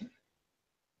 and it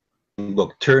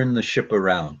book Turn the Ship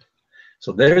Around.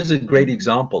 So there's a great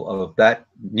example of that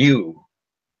new,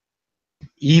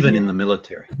 even in the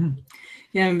military.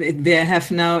 Yeah, they have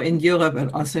now in Europe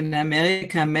and also in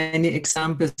America many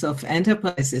examples of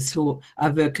enterprises who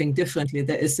are working differently.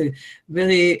 There is a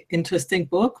very interesting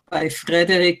book by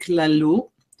Frederic Laloux,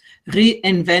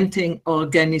 Reinventing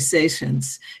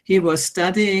Organizations. He was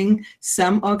studying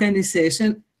some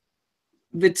organization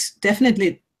which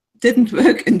definitely didn't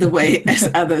work in the way as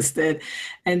others did.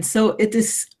 And so it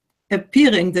is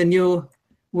appearing the new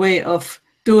way of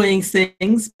doing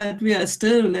things, but we are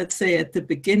still, let's say, at the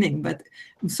beginning. But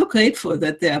I'm so grateful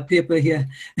that there are people here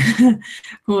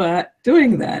who are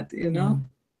doing that, you know?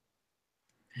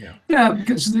 Yeah,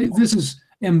 because this is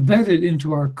embedded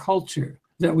into our culture,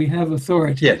 that we have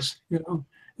authorities. Yes. You know,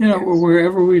 you know,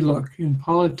 wherever we look, in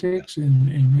politics,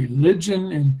 in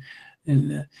religion,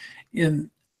 in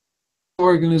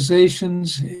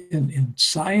organizations, in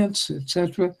science,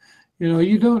 etc. You know,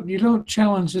 you don't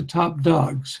challenge the top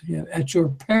dogs, you know, at your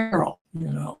peril.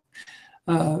 You know,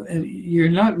 and you're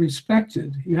not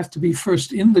respected. You have to be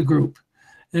first in the group,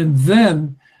 and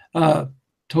then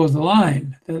toe the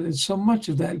line. There's so much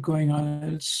of that going on,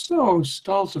 and it's so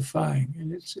stultifying,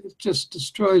 and it just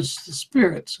destroys the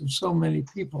spirits of so many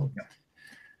people,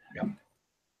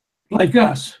 like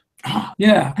us.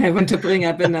 Yeah. I want to bring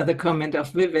up another comment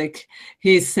of Vivek.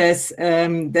 He says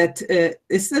that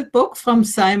is a book from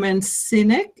Simon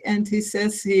Sinek, and he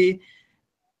says he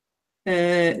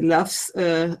loves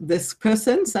this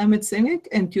person, Simon Sinek,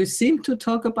 and you seem to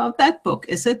talk about that book.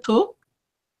 Is it true?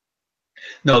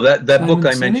 No, that book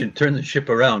I Sinek? mentioned, Turn the Ship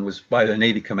Around, was by the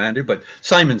Navy commander, but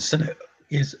Simon Sinek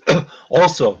is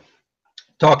also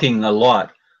talking a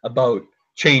lot about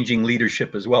changing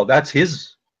leadership as well. That's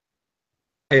his.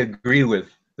 I agree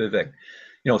with Vivek.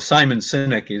 You know, Simon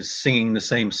Sinek is singing the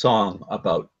same song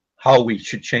about how we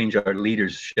should change our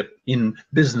leadership in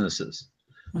businesses.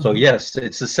 So yes,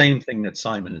 it's the same thing that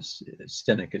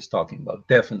Sinek is talking about.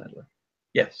 Definitely,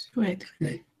 yes. Great.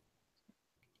 Yeah.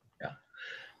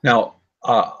 Now,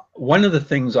 one of the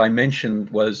things I mentioned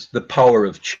was the power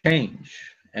of change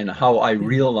and how I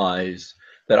realize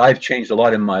that I've changed a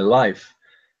lot in my life.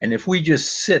 And if we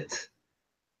just sit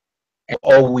and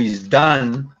always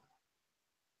done,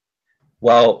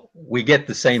 well, we get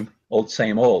the same old.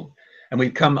 And we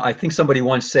come, I think somebody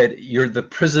once said, you're the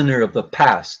prisoner of the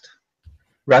past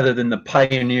rather than the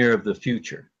pioneer of the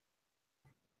future.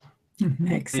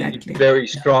 Exactly. Very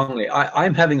strongly.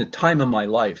 I'm having the time of my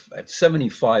life at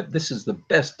 75. This is the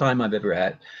best time I've ever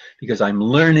had because I'm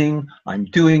learning, I'm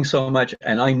doing so much,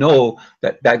 and I know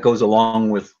that that goes along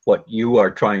with what you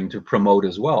are trying to promote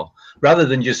as well. Rather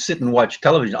than just sit and watch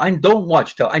television. I don't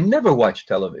watch I never watch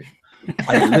television.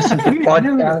 I listen to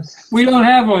podcasts. We don't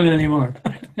have one anymore.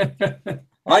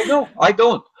 I know, I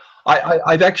don't.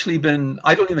 I've actually been,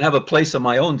 I don't even have a place of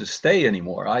my own to stay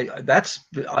anymore. That's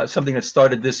something that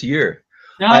started this year.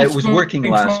 Now I was working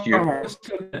last year.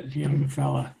 Young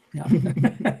fella. Yeah.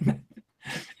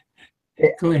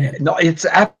 Go ahead. No, it's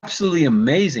absolutely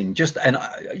amazing.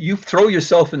 You throw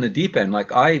yourself in the deep end.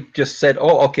 Like I just said,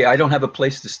 oh, okay, I don't have a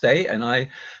place to stay. And I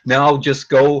now just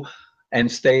go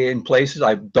and stay in places.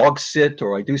 I dog sit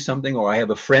or I do something, or I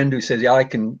have a friend who says, yeah, I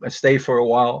can stay for a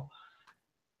while.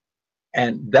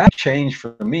 And that changed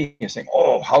for me. You're saying,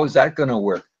 oh, how is that going to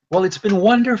work? Well, it's been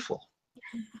wonderful.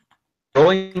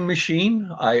 Rowing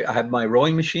machine. I have my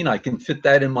rowing machine. I can fit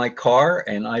that in my car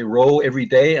and I row every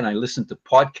day and I listen to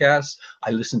podcasts.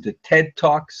 I listen to TED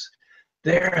Talks.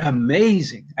 They're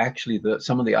amazing. Actually,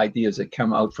 some of the ideas that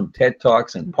come out from TED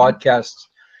Talks and podcasts,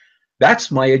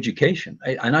 that's my education.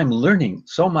 And I'm learning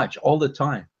so much all the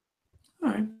time. All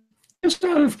right. Just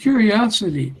out of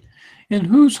curiosity, in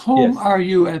whose home are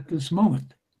you at this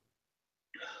moment?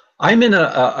 I'm in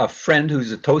a friend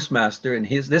who's a Toastmaster, and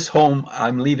this home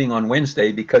I'm leaving on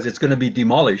Wednesday because it's going to be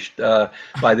demolished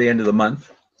by the end of the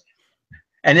month.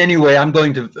 And anyway, I'm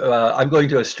going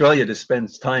to Australia to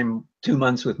spend 2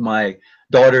 months with my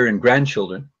daughter and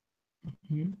grandchildren.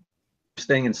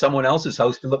 Staying in someone else's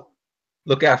house to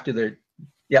look after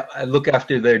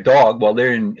their dog while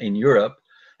they're in Europe.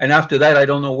 And after that, I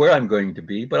don't know where I'm going to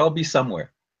be, but I'll be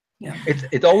somewhere. Yeah.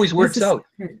 It always works out.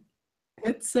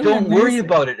 It's so don't amazing. worry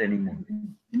about it anymore.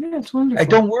 Yeah, it's wonderful. I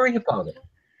don't worry about it.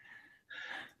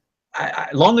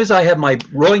 As long as I have my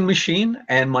rowing machine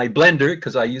and my blender,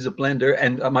 because I use a blender,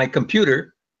 and my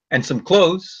computer and some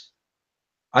clothes,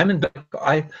 I'm in bed.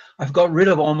 I've got rid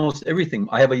of almost everything.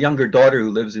 I have a younger daughter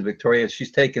who lives in Victoria.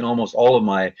 She's taken almost all of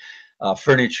my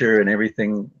furniture and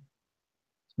everything,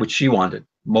 which she wanted,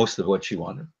 most of what she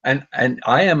wanted. And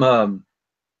I am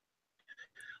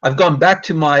I've gone back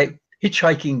to my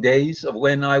hitchhiking days of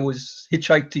when I was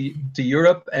hitchhiked to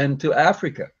Europe and to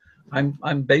Africa.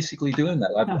 I'm basically doing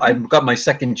that. I've got my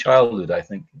second childhood, I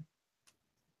think.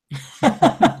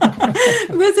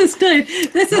 This is great.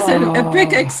 This is a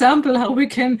big example how we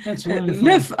can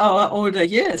live our older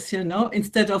years, you know,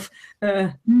 instead of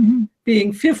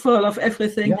being fearful of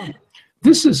everything. Yeah.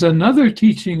 This is another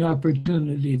teaching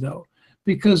opportunity, though,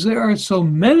 because there are so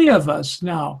many of us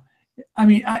now. I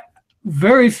mean,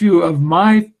 very few of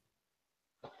my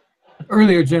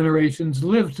earlier generations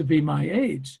lived to be my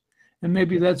age. And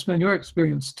maybe that's been your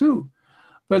experience too.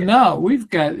 But now we've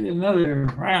got another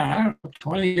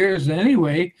 20 years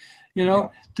anyway, you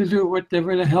know, to do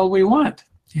whatever the hell we want.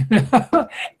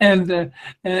 And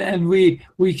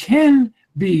we can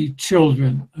be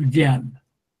children again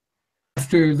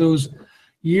after those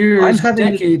years,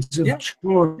 having decades of yeah.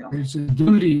 chores and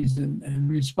duties and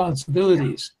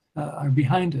responsibilities are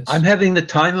behind us. I'm having the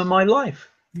time of my life.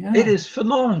 Yeah. It is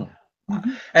phenomenal.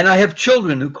 Mhm. And I have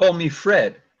children who call me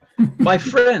Fred. My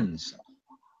friends.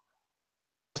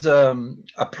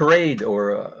 A parade,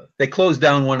 or they closed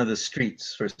down one of the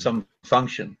streets for some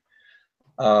function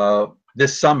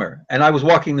this summer, and I was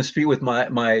walking the street with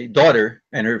my daughter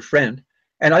and her friend,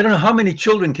 and I don't know how many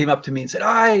children came up to me and said,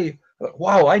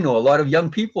 wow, I know a lot of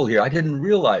young people here. I didn't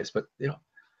realize, but you know,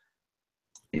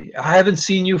 I haven't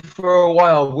seen you for a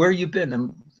while. Where you been?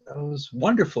 And it was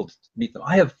wonderful to meet them.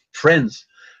 I have friends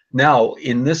now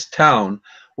in this town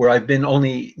where I've been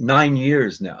only 9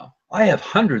 years now. I have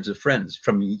hundreds of friends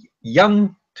from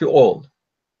young to old.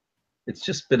 It's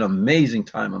just been an amazing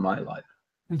time of my life.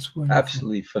 That's wonderful.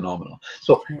 Absolutely phenomenal.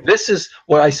 So this is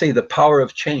what I say, the power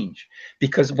of change,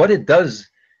 because what it does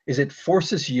is it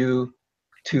forces you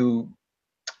to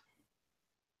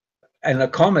and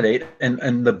accommodate,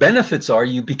 and the benefits are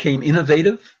you became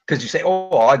innovative because you say,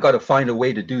 oh, I got to find a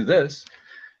way to do this,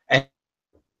 and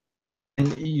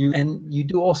you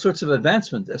do all sorts of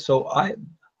advancement. So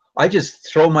I just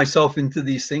throw myself into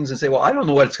these things and say, well, I don't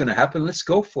know what's going to happen. Let's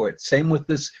go for it. Same with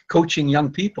this coaching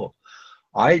young people.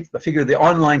 I figure the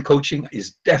online coaching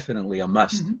is definitely a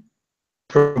must. Mm-hmm.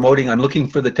 Promoting, I'm looking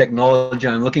for the technology.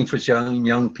 I'm looking for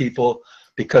young people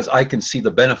because I can see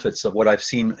the benefits of what I've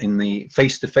seen in the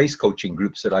face-to-face coaching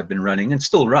groups that I've been running and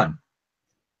still run,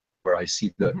 where I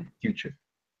see the mm-hmm. future.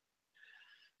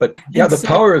 But yeah, the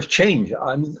power of change,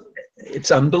 I mean,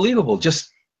 it's unbelievable. Just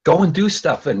go and do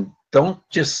stuff, and don't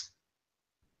just,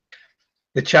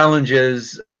 the challenge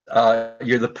is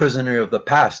you're the prisoner of the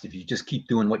past if you just keep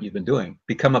doing what you've been doing.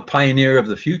 Become a pioneer of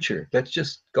the future. Let's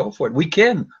just go for it. We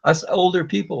can, us older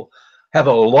people, have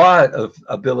a lot of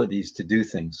abilities to do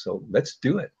things, so let's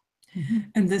do it.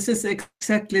 And this is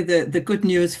exactly the good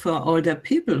news for older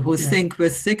people who think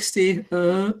with 60,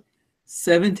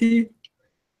 70,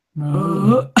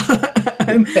 now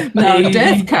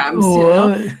death comes, you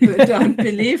know, who don't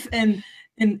believe in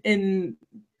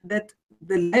that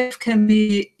the life can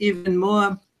be even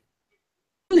more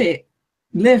fully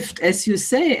lived, as you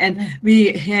say. And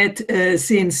we had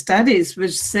seen studies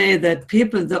which say that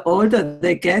people, the older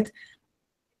they get,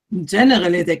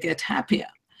 generally they get happier.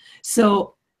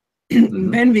 So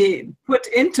when we put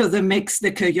into the mix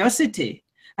the curiosity,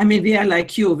 I mean, we are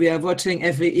like you, we are watching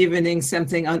every evening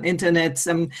something on internet,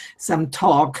 some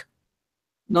talk,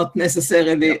 not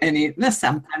necessarily any,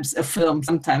 sometimes a film,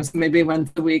 sometimes maybe once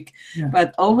a week,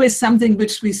 but always something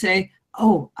which we say,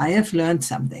 oh, I have learned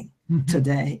something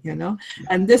today, you know.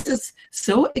 And this is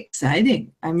so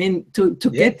exciting. I mean, to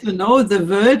get to know the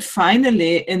world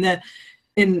finally in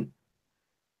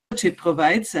it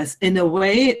provides us in a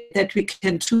way that we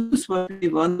can choose what we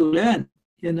want to learn.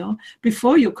 You know,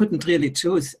 before you couldn't really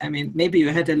choose. I mean, maybe you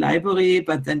had a library,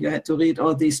 but then you had to read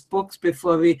all these books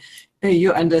before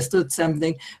you understood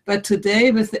something. But today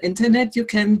with the internet, you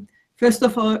can, first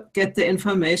of all, get the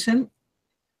information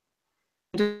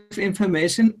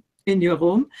in your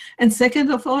room. And second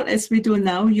of all, as we do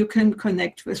now, you can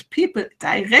connect with people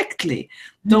directly.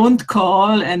 Don't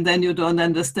call and then you don't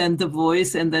understand the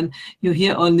voice and then you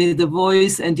hear only the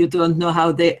voice and you don't know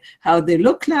how they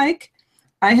look like.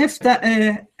 I have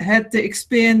had the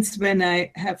experience when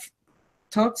I have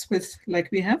talks with, like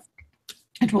we have.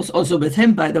 It was also with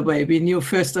him, by the way. We knew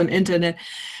first on internet.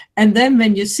 And then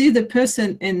when you see the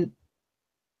person in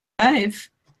life,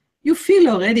 you feel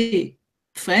already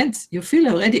friends. You feel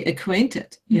already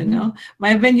acquainted, you know.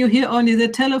 When you hear only the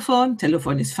telephone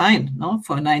is fine, no,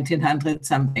 for 1900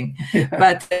 something.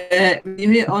 But you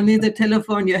hear only the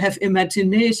telephone, you have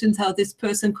imaginations how this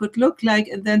person could look like,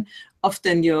 and then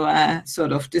often you are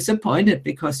sort of disappointed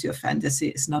because your fantasy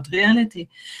is not reality.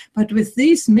 But with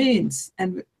these means,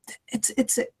 and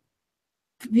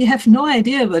we have no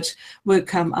idea what will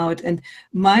come out. And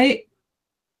my,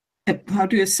 how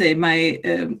do you say, my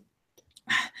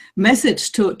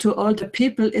message to all the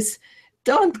people is,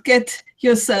 don't get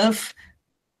yourself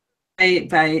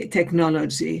by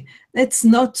technology. It's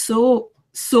not so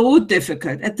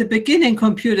difficult. At the beginning,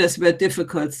 computers were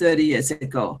difficult 30 years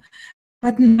ago.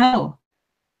 But now,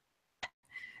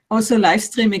 also live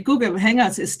streaming, Google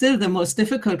Hangouts is still the most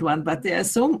difficult one, but there are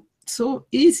so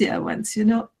easier ones, you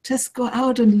know. Just go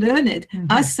out and learn it.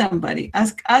 Ask somebody,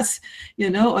 ask us, you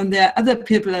know, and there are other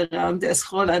people around. There's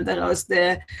Roland around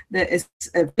there is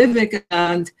Vivek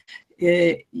around.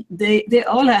 They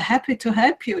all are happy to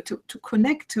help you, to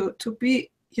connect, to be,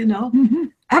 you know,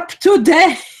 up to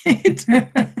date.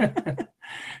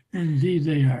 Indeed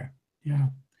they are, yeah.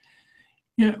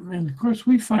 Yeah, and of course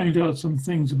we find out some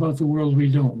things about the world we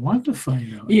don't want to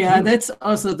find out. Yeah, too. that's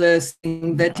also the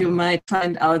thing, that you might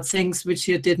find out things which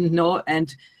you didn't know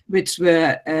and which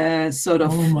were sort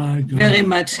of Oh my God. very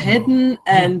much hidden, Oh.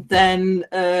 and then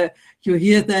you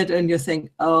hear that and you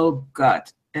think, oh God,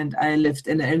 and I lived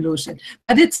in an illusion.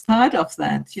 But it's part of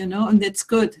that, you know, and it's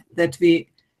good that we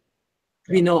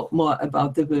know more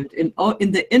about the world,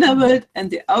 in the inner world and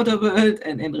the outer world,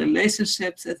 and in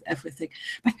relationships and everything.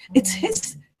 But it's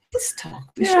his talk.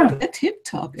 We should let him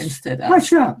talk instead of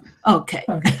What's up? Okay.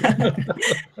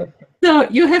 So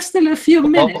you have still a few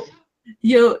minutes.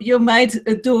 You might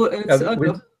do a sort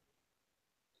of,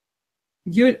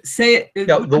 you say.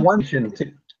 The one thing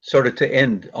to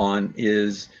end on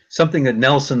is something that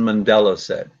Nelson Mandela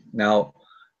said. Now,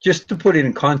 just to put it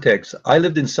in context, I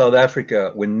lived in South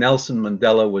Africa when Nelson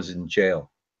Mandela was in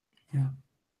jail. Yeah.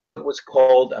 It was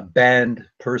called a banned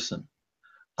person.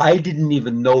 I didn't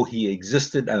even know he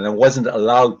existed, and I wasn't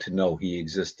allowed to know he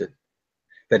existed,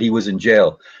 that he was in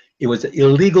jail. It was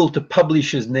illegal to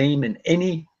publish his name in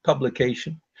any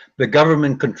publication. The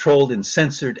government controlled and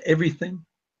censored everything.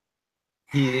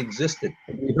 He existed.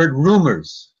 We heard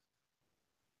rumors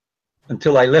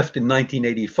until I left in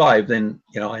 1985. Then,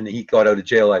 and he got out of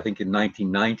jail, I think, in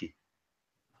 1990.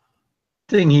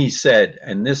 The thing he said,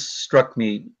 and this struck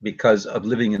me because of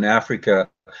living in Africa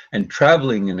and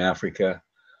traveling in Africa,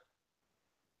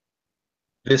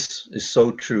 this is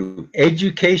so true.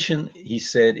 Education, he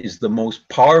said, is the most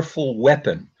powerful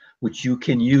weapon which you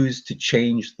can use to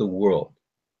change the world.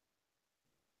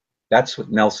 That's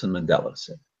what Nelson Mandela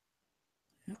said.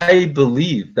 I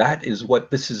believe that is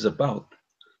what this is about,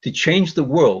 to change the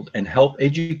world and help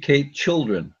educate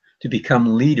children to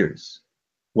become leaders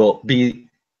will be,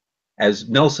 as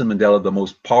Nelson Mandela, the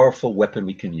most powerful weapon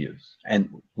we can use. And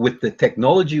with the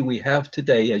technology we have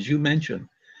today, as you mentioned,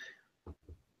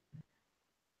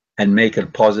 and make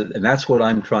it positive, and that's what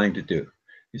I'm trying to do,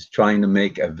 is trying to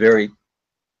make a very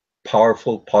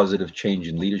powerful, positive change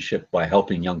in leadership by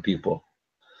helping young people.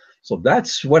 So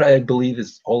that's what I believe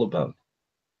is all about.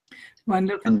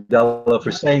 Wonderful. Mandela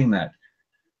for saying that.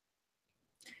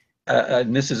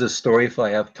 And this is a story, if I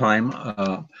have time.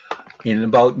 In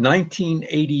about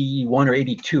 1981 or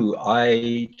 82,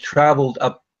 I traveled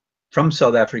up from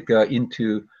South Africa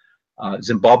into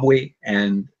Zimbabwe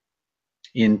and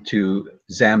into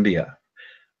Zambia.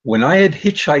 When I had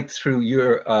hitchhiked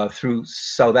through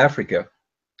South Africa,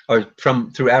 or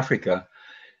through Africa,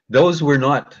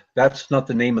 that's not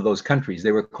the name of those countries.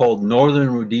 They were called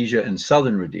Northern Rhodesia and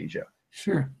Southern Rhodesia.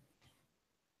 Sure.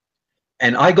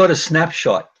 And I got a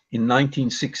snapshot in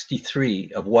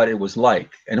 1963 of what it was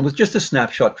like. And it was just a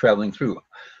snapshot traveling through.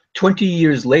 20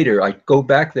 years later, I go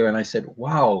back there and I said,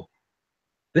 wow,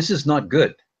 this is not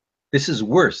good. This is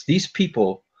worse. These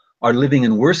people are living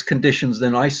in worse conditions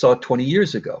than I saw 20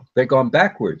 years ago. They've gone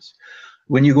backwards.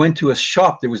 When you go into a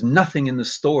shop, there was nothing in the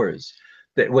stores.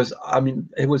 It was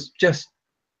just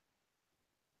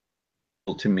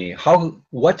to me,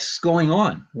 what's going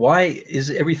on? Why is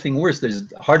everything worse?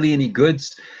 There's hardly any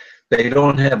goods. They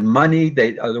don't have money.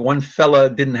 The one fella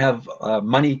didn't have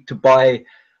money to buy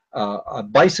a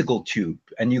bicycle tube,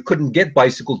 and you couldn't get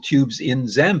bicycle tubes in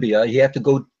Zambia. He had to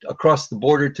go across the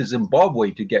border to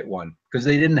Zimbabwe to get one because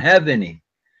they didn't have any.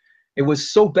 It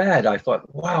was so bad. I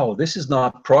thought, wow, this is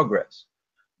not progress.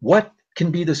 What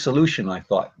can be the solution? I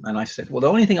thought, and I said, well, the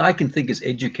only thing I can think is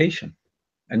education.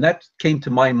 And that came to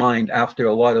my mind after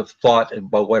a lot of thought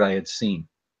about what I had seen.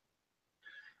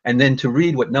 And then to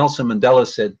read what Nelson Mandela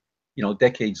said,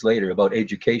 decades later about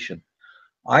education,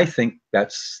 I think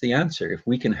that's the answer. If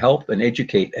we can help and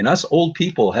educate, and us old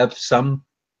people have some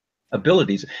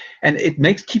abilities, and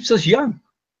it keeps us young.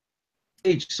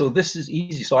 So this is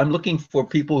easy. So I'm looking for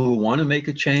people who want to make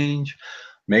a change,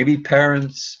 maybe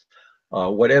parents,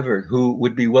 whatever, who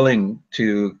would be willing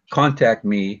to contact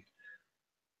me.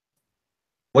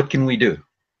 What can we do?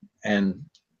 And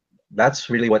that's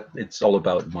really what it's all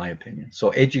about, in my opinion.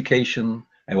 So education,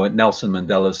 and what Nelson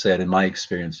Mandela said, in my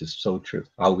experience, is so true,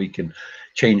 how we can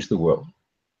change the world.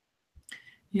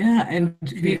 Yeah, and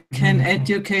we can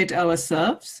educate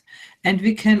ourselves, and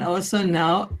we can also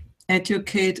now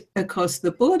educate across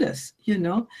the borders,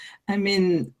 I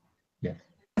mean, yeah.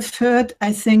 I've heard,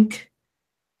 I think,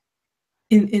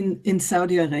 in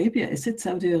Saudi Arabia, is it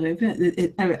Saudi Arabia?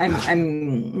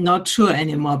 I'm not sure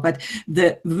anymore, but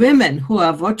the women who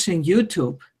are watching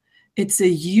YouTube, it's a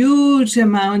huge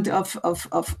amount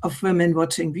of women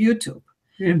watching YouTube.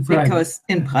 In private. Because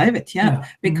in private,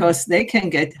 because they can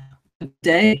get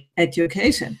today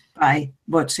education by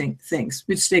watching things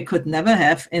which they could never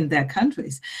have in their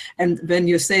countries. And when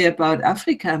you say about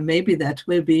Africa, maybe that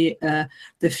will be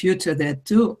the future there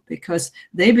too, because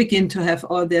they begin to have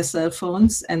all their cell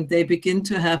phones and they begin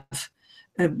to have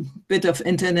a bit of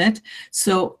internet.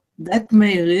 So that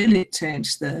may really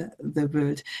change the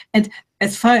world. And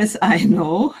as far as I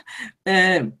know,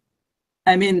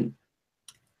 I mean,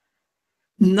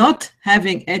 not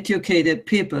having educated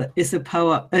people is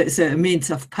a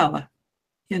means of power,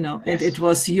 you know, and it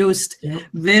was used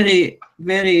very,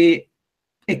 very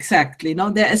exactly.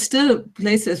 Now, there are still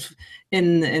places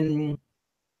in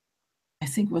I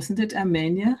think, wasn't it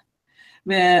Armenia,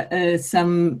 where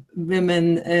some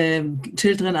women,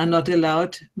 children are not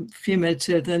allowed, female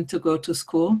children, to go to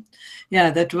school.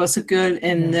 Yeah, that was a girl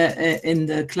in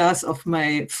the class of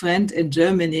my friend in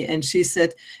Germany, and she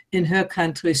said in her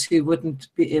country she wouldn't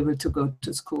be able to go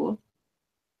to school.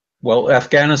 Well,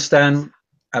 Afghanistan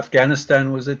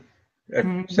was it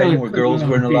saying where girls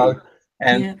weren't allowed,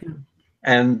 and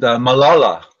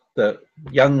Malala, the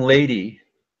young lady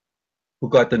who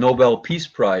got the Nobel Peace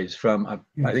Prize from,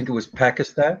 I think it was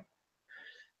Pakistan.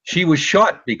 She was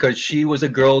shot because she was a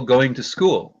girl going to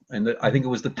school. And I think it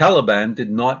was the Taliban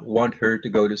did not want her to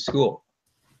go to school.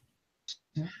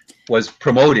 Was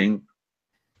promoting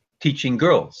teaching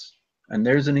girls. And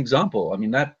there's an example. I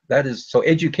mean, that is, so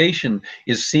education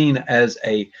is seen as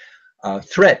a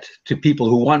threat to people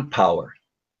who want power.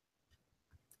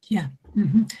 Yeah.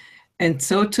 Mm-hmm. And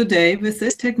so today with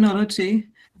this technology,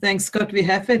 thanks God we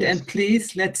have it, and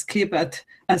please let's keep it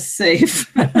as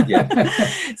safe.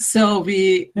 So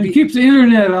we keep the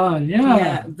internet on.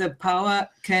 Yeah, the power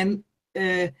can,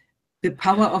 the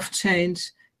power of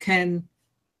change can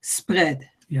spread.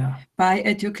 Yeah, by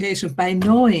education, by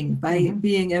knowing, by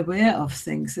being aware of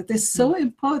things. It is so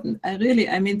important. I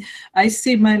mean, I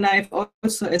see my life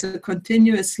also as a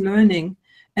continuous learning,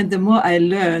 and the more I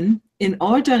learn in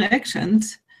all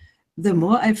directions, the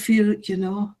more I feel, you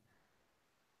know.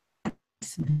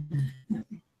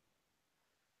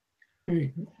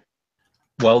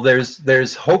 Well,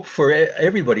 there's hope for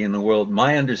everybody in the world.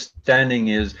 My understanding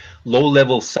is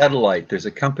low-level satellite. There's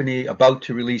a company about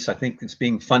to release, I think it's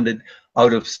being funded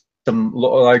out of some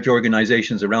large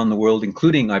organizations around the world,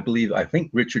 including, I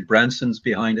think Richard Branson's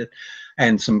behind it,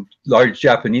 and some large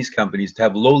Japanese companies, to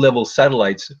have low-level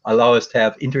satellites allow us to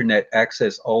have internet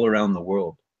access all around the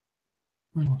world.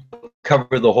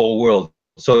 Cover the whole world.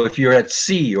 So if you're at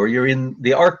sea or you're in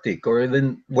the Arctic or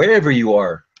then wherever you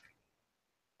are,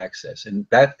 access. And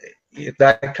that, if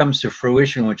that comes to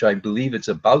fruition, which I believe it's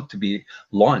about to be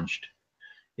launched,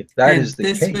 if that is the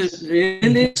case, this will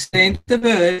really change the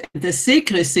world. The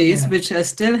secrecies which are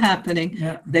still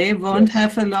happening, they won't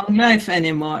have a long life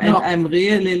anymore. And I'm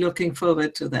really looking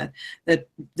forward to that. That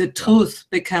the truth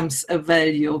becomes a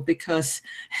value, because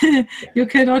you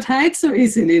cannot hide so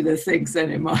easily the things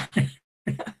anymore.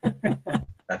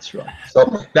 That's right.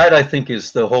 So that, I think,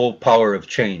 is the whole power of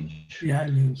change. Yeah,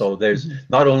 it is. So there's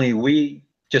not only we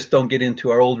just don't get into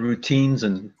our old routines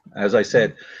and, as I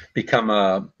said, become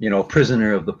a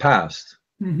prisoner of the past.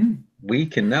 We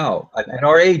can now, at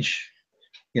our age,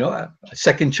 a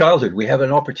second childhood, we have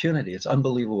an opportunity. It's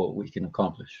unbelievable what we can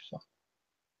accomplish. So.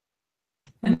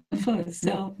 Wonderful.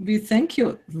 So we thank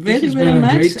you very, very been a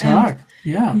much. Great talk.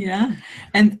 Yeah.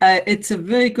 And it's a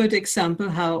very good example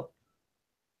how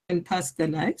and pass their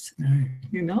lives,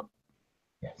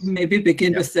 maybe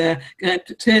begin with their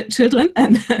grandchildren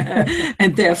and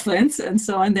and their friends and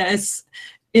so on. There is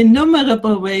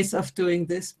innumerable ways of doing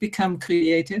this. Become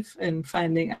creative and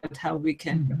finding out how we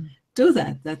can do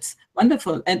that. That's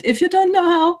wonderful. And if you don't know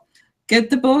how, get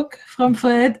the book from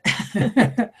Fred.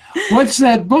 What's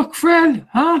that book, Fred?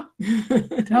 Huh?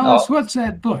 Tell us, what's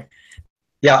that book?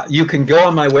 Yeah, you can go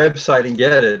on my website and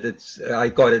get it.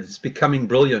 It's Becoming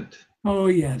Brilliant. Oh,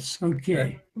 yes.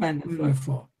 Okay.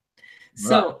 Wonderful.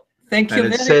 So thank you.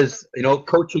 And it says,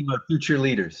 coaching our future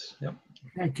leaders. Yep.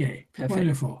 Okay. Perfect.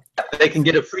 Wonderful. They can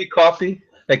get a free copy.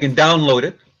 They can download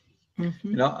it.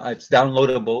 It's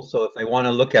downloadable. So if they want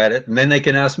to look at it, and then they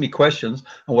can ask me questions.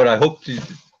 And what I hope to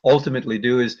ultimately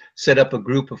do is set up a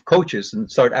group of coaches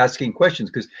and start asking questions,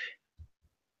 because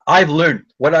I've learned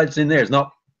what's in there is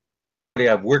not what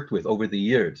I've worked with over the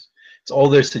years. It's all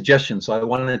their suggestions. So I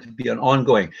wanted it to be an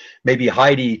ongoing. Maybe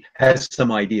Heidi has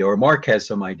some idea, or Mark has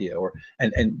some idea, or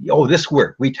this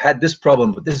worked. We had this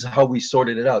problem, but this is how we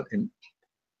sorted it out, and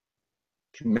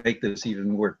can make this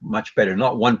even work much better.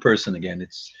 Not one person again.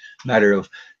 It's a matter of.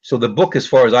 So the book, as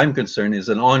far as I'm concerned, is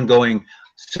an ongoing.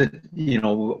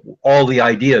 All the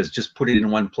ideas, just put it in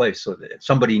one place so that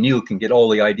somebody new can get all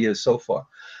the ideas so far.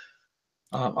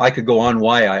 I could go on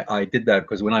why I did that,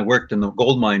 because when I worked in the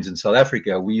gold mines in South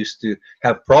Africa, we used to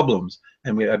have problems,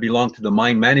 and I belonged to the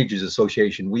Mine Managers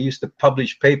Association. We used to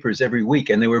publish papers every week,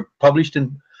 and they were published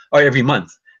or every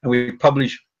month, and we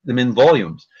published them in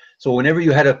volumes. So whenever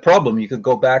you had a problem, you could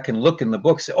go back and look in the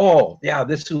book, say, oh, yeah,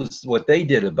 this was what they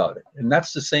did about it. And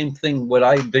that's the same thing what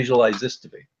I visualize this to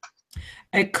be.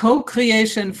 A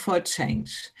co-creation for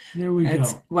change. There we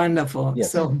It's go. wonderful.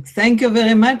 Yes. So thank you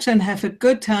very much and have a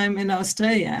good time in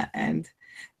Australia. And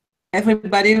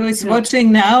everybody who is Yeah.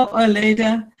 watching now or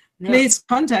later, Yeah. please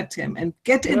contact him and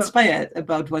get Yeah. inspired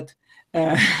about what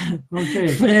Okay.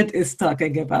 Fred is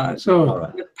talking about. All So,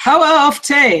 right. The power of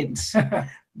change.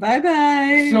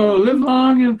 Bye-bye. so live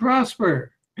long and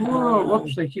prosper. Whoa, Ah.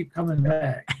 whoops, they keep coming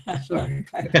back. Sorry.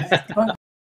 Bye-bye.